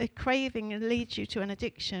A craving leads you to an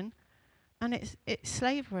addiction, and it's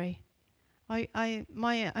slavery.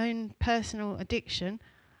 My own personal addiction,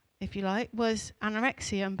 if you like, was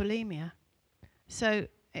anorexia and bulimia. So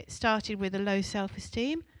it started with a low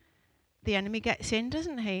self-esteem. The enemy gets in,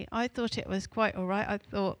 doesn't he? I thought it was quite all right. I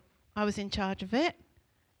thought I was in charge of it.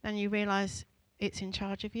 Then you realise it's in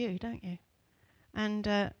charge of you, don't you?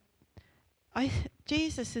 And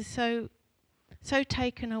Jesus is so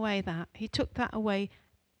taken away that. He took that away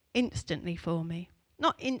instantly for me.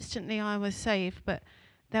 Not instantly I was saved, but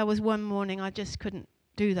there was one morning I just couldn't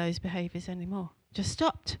do those behaviours anymore. Just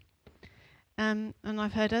stopped. And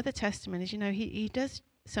I've heard other testimonies, he does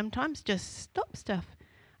sometimes just stop stuff.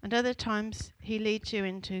 And other times he leads you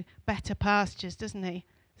into better pastures, doesn't he?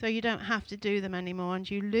 So you don't have to do them anymore, and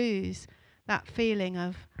you lose that feeling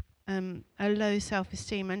of a low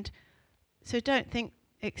self-esteem. And so don't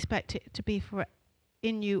expect it to be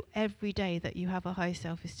in you every day that you have a high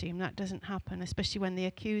self-esteem. That doesn't happen, especially when the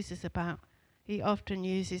accuser's about. He often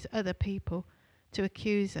uses other people to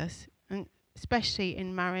accuse us, and especially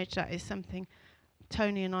in marriage, that is something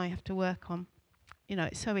Tony and I have to work on.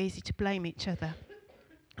 It's so easy to blame each other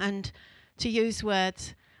and to use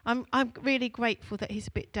words. I'm really grateful that he's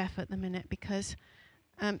a bit deaf at the minute, because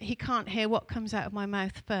he can't hear what comes out of my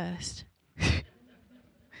mouth first.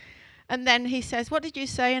 And then he says, "What did you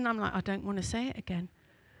say?" And I'm like, "I don't want to say it again."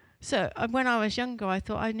 So when I was younger, I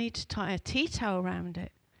thought I need to tie a tea towel around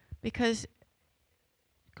it, because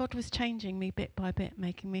God was changing me bit by bit,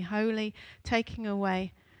 making me holy, taking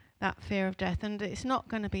away that fear of death. And it's not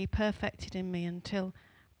going to be perfected in me until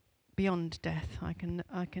beyond death. I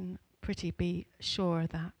can pretty be sure of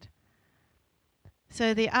that.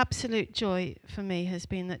 So the absolute joy for me has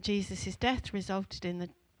been that Jesus' death resulted in the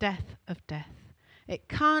death of death. It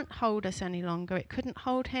can't hold us any longer. It couldn't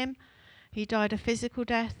hold him. He died a physical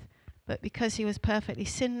death, but because he was perfectly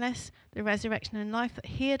sinless, the resurrection and life that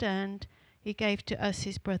he had earned, he gave to us,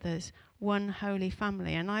 his brothers, one holy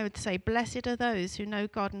family. And I would say, blessed are those who know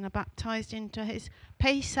God and are baptized into his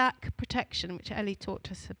Pesach protection, which Ellie taught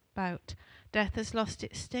us about. Death has lost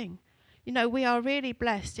its sting. We are really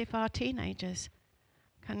blessed if our teenagers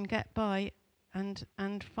can get by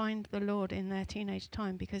and find the Lord in their teenage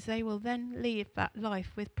time, because they will then leave that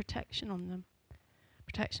life with protection on them.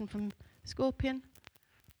 Protection from scorpion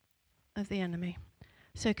of the enemy.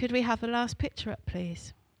 So could we have the last picture up,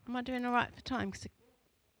 please? Am I doing all right for time?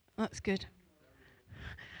 That's good.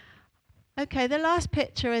 Okay, the last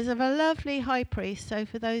picture is of a lovely high priest. So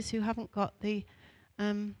for those who haven't got the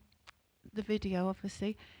video,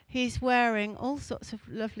 obviously, he's wearing all sorts of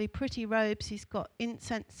lovely, pretty robes. He's got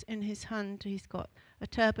incense in his hand. He's got a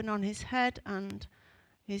turban on his head, and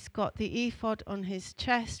he's got the ephod on his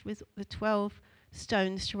chest with the 12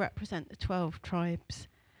 stones to represent the 12 tribes.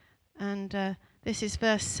 And this is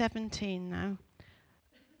verse 17 now.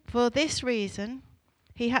 For this reason,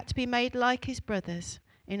 he had to be made like his brothers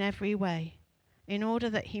in every way, in order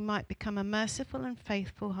that he might become a merciful and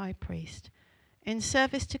faithful high priest, in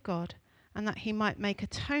service to God, and that he might make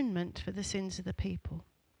atonement for the sins of the people.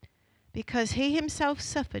 Because he himself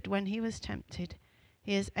suffered when he was tempted,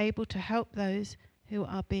 he is able to help those who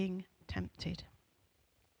are being tempted.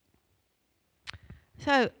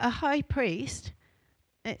 So, a high priest,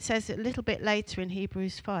 it says a little bit later in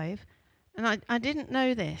Hebrews 5, and I didn't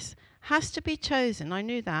know this, has to be chosen, I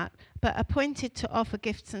knew that, but appointed to offer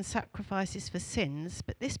gifts and sacrifices for sins,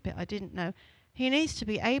 but this bit I didn't know. He needs to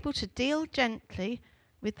be able to deal gently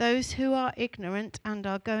with those who are ignorant and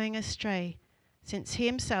are going astray, since he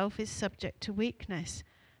himself is subject to weakness.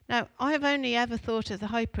 Now, I've only ever thought of the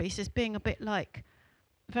high priest as being a bit like,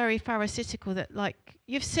 very pharisaical, that like,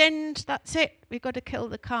 you've sinned, that's it, we've got to kill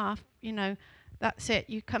the calf, that's it,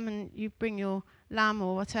 you come and you bring your lamb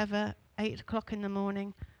or whatever, 8 o'clock in the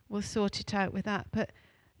morning, we'll sort it out with that. But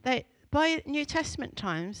by New Testament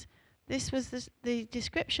times, this was the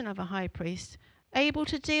description of a high priest, able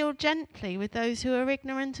to deal gently with those who are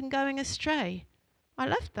ignorant and going astray. I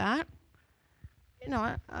love that.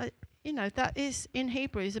 That is in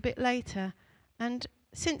Hebrews a bit later. And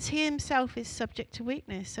since he himself is subject to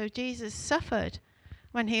weakness, so Jesus suffered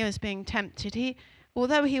when he was being tempted.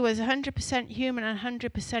 Although he was 100% human and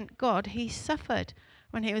 100% God, he suffered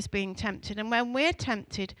when he was being tempted. And when we're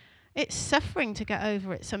tempted, it's suffering to get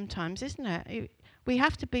over it sometimes, isn't it? We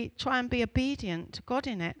have to try and be obedient to God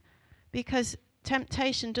in it, because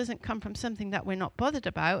temptation doesn't come from something that we're not bothered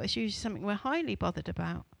about. It's usually something we're highly bothered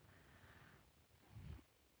about.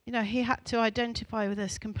 He had to identify with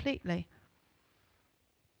us completely.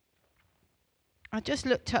 I just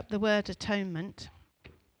looked up the word atonement.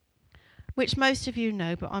 which most of you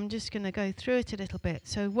know, but I'm just going to go through it a little bit.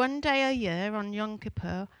 So one day a year on Yom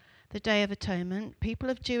Kippur, the Day of Atonement, people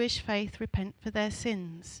of Jewish faith repent for their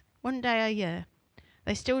sins. One day a year.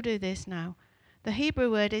 They still do this now. The Hebrew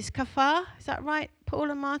word is kafar. Is that right, Paul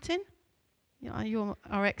and Martin? You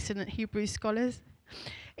are excellent Hebrew scholars.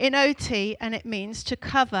 In OT, and it means to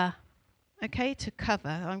cover. Okay, to cover.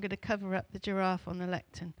 I'm going to cover up the giraffe on the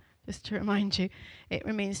lectern, just to remind you. It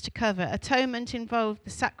means to cover. Atonement involved the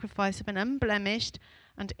sacrifice of an unblemished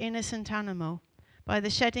and innocent animal. By the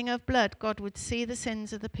shedding of blood, God would see the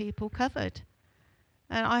sins of the people covered.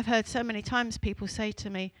 And I've heard so many times people say to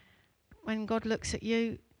me, when God looks at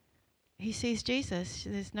you, he sees Jesus.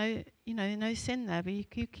 There's no sin there, but you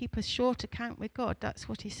keep a short account with God. That's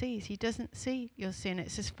what he sees. He doesn't see your sin.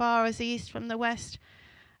 It's as far as the east from the west.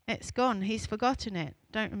 It's gone. He's forgotten it.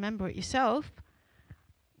 Don't remember it yourself,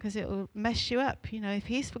 because it will mess you up. If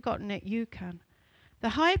he's forgotten it, you can. The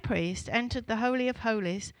high priest entered the Holy of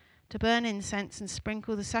Holies to burn incense and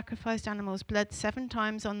sprinkle the sacrificed animal's blood 7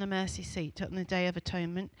 times on the mercy seat on the Day of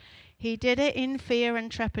Atonement. He did it in fear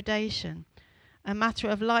and trepidation, a matter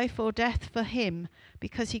of life or death for him,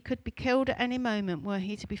 because he could be killed at any moment were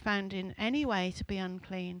he to be found in any way to be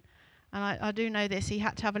unclean. And I do know this, he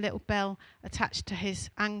had to have a little bell attached to his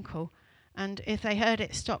ankle, and if they heard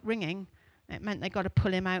it stop ringing, it meant they got to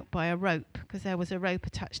pull him out by a rope, because there was a rope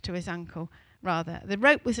attached to his ankle. Rather, the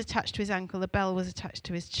rope was attached to his ankle, the bell was attached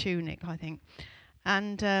to his tunic, I think.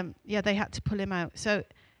 And they had to pull him out. So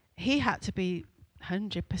he had to be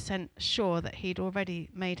 100% sure that he'd already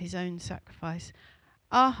made his own sacrifice.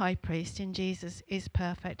 Our high priest in Jesus is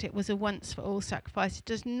perfect. It was a once for all sacrifice. It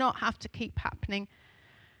does not have to keep happening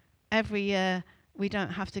every year. We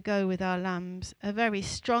don't have to go with our lambs. A very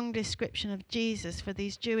strong description of Jesus for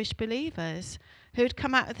these Jewish believers who had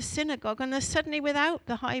come out of the synagogue and are suddenly without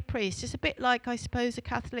the high priest. It's a bit like, I suppose, a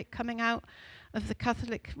Catholic coming out of the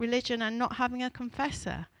Catholic religion and not having a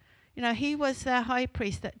confessor. He was their high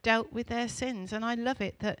priest that dealt with their sins. And I love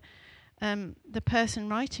it that the person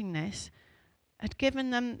writing this had given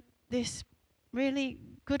them this really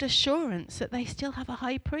good assurance that they still have a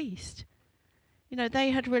high priest. They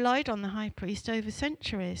had relied on the high priest over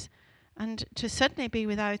centuries, and to suddenly be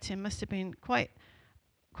without him must have been quite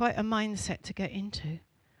a mindset to get into.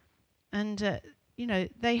 And,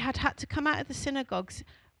 they had to come out of the synagogues.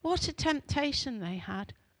 What a temptation they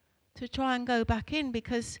had to try and go back in,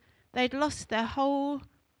 because they'd lost their whole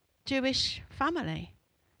Jewish family.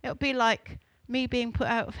 It would be like me being put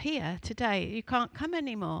out of here today. You can't come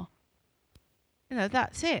anymore.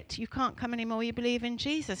 That's it. You can't come anymore. You believe in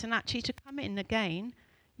Jesus. And actually to come in again,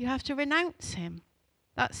 you have to renounce him.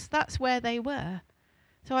 That's where they were.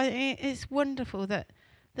 So it's wonderful that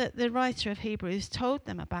the writer of Hebrews told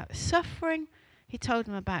them about suffering. He told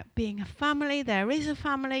them about being a family. There is a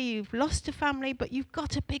family. You've lost a family, but you've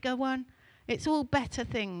got a bigger one. It's all better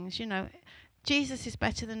things. Jesus is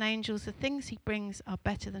better than angels. The things he brings are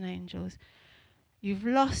better than angels. You've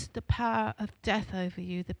lost the power of death over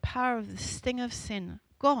you, the power of the sting of sin,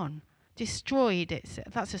 gone, destroyed.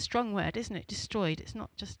 That's a strong word, isn't it? Destroyed. It's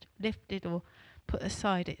not just lifted or put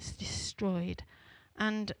aside, it's destroyed.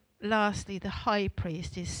 And lastly, the high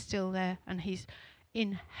priest is still there, and he's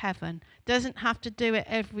in heaven. Doesn't have to do it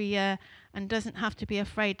every year, and doesn't have to be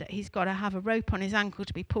afraid that he's got to have a rope on his ankle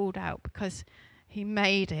to be pulled out, because he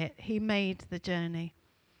made it. He made the journey.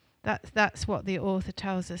 That's what the author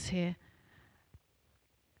tells us here.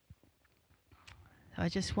 I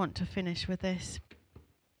just want to finish with this.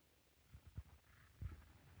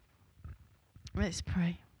 Let's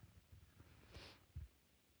pray.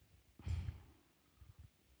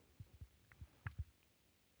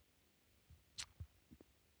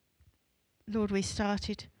 Lord, we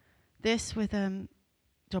started this with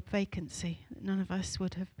job vacancy that none of us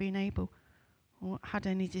would have been able or had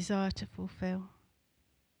any desire to fulfill.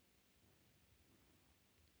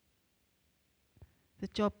 The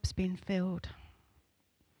job's been filled.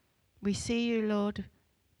 We see you, Lord,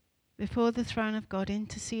 before the throne of God,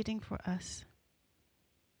 interceding for us.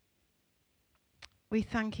 We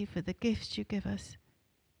thank you for the gifts you give us,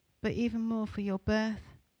 but even more for your birth,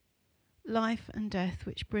 life and death,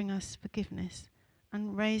 which bring us forgiveness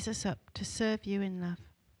and raise us up to serve you in love.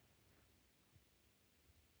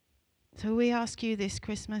 So we ask you this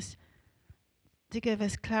Christmas to give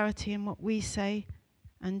us clarity in what we say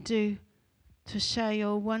and do, to share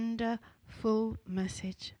your wonderful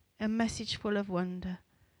message, a message full of wonder,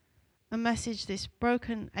 a message this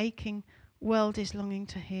broken, aching world is longing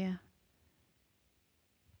to hear.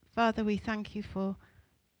 Father, we thank you for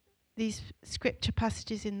these scripture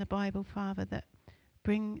passages in the Bible, Father, that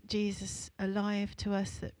bring Jesus alive to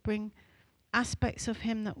us, that bring aspects of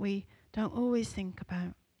him that we don't always think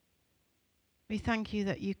about. We thank you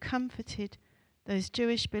that you comforted those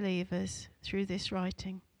Jewish believers through this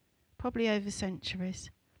writing, probably over centuries.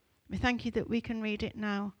 We thank you that we can read it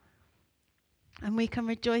now and we can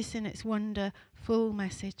rejoice in its wonderful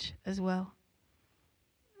message as well.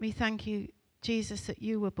 We thank you, Jesus, that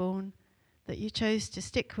you were born, that you chose to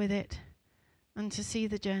stick with it and to see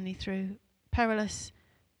the journey through, perilous,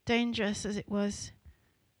 dangerous as it was,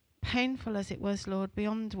 painful as it was, Lord,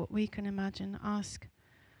 beyond what we can imagine, ask,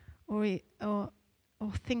 or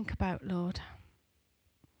think about, Lord.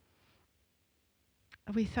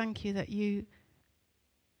 We thank you that you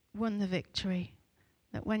won the victory,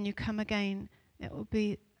 that when you come again, it will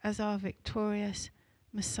be as our victorious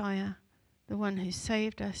Messiah, the one who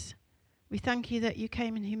saved us. We thank you that you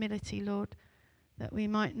came in humility, Lord, that we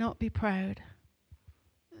might not be proud,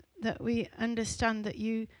 that we understand that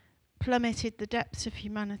you plummeted the depths of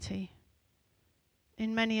humanity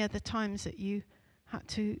in many other times that you had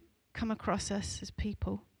to come across us as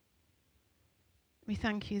people. We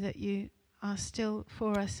thank you that you are still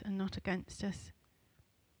for us and not against us.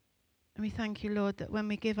 And we thank you, Lord, that when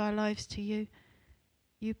we give our lives to you,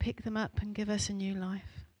 you pick them up and give us a new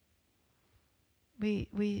life.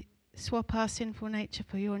 We swap our sinful nature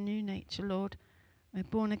for your new nature, Lord. We're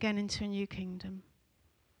born again into a new kingdom.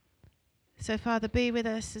 So, Father, be with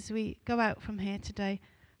us as we go out from here today.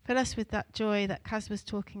 Fill us with that joy that Kaz was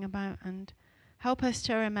talking about, and help us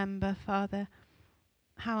to remember, Father,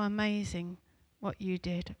 how amazing what you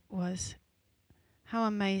did was. How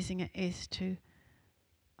amazing it is to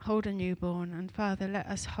hold a newborn. And Father, let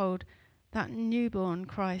us hold that newborn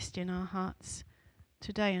Christ in our hearts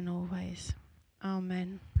today and always.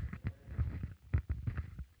 Amen.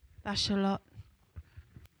 That's a lot.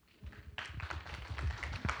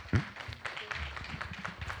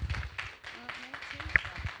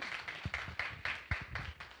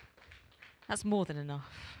 That's more than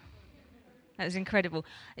enough. That is incredible.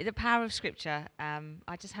 The power of Scripture.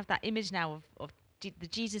 I just have that image now of the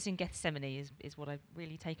Jesus in Gethsemane is what I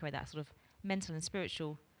really take away, that sort of mental and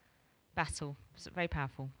spiritual battle. It's very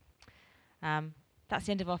powerful. That's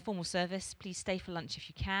the end of our formal service. Please stay for lunch if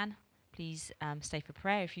you can. Please stay for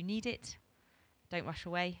prayer if you need it. Don't rush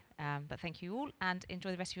away. But thank you all, and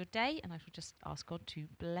enjoy the rest of your day. And I shall just ask God to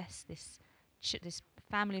bless this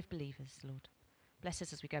family of believers, Lord. Bless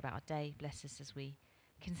us as we go about our day. Bless us as we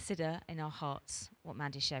consider in our hearts what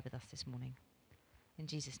Mandy shared with us this morning. In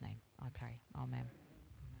Jesus' name, I pray. Amen.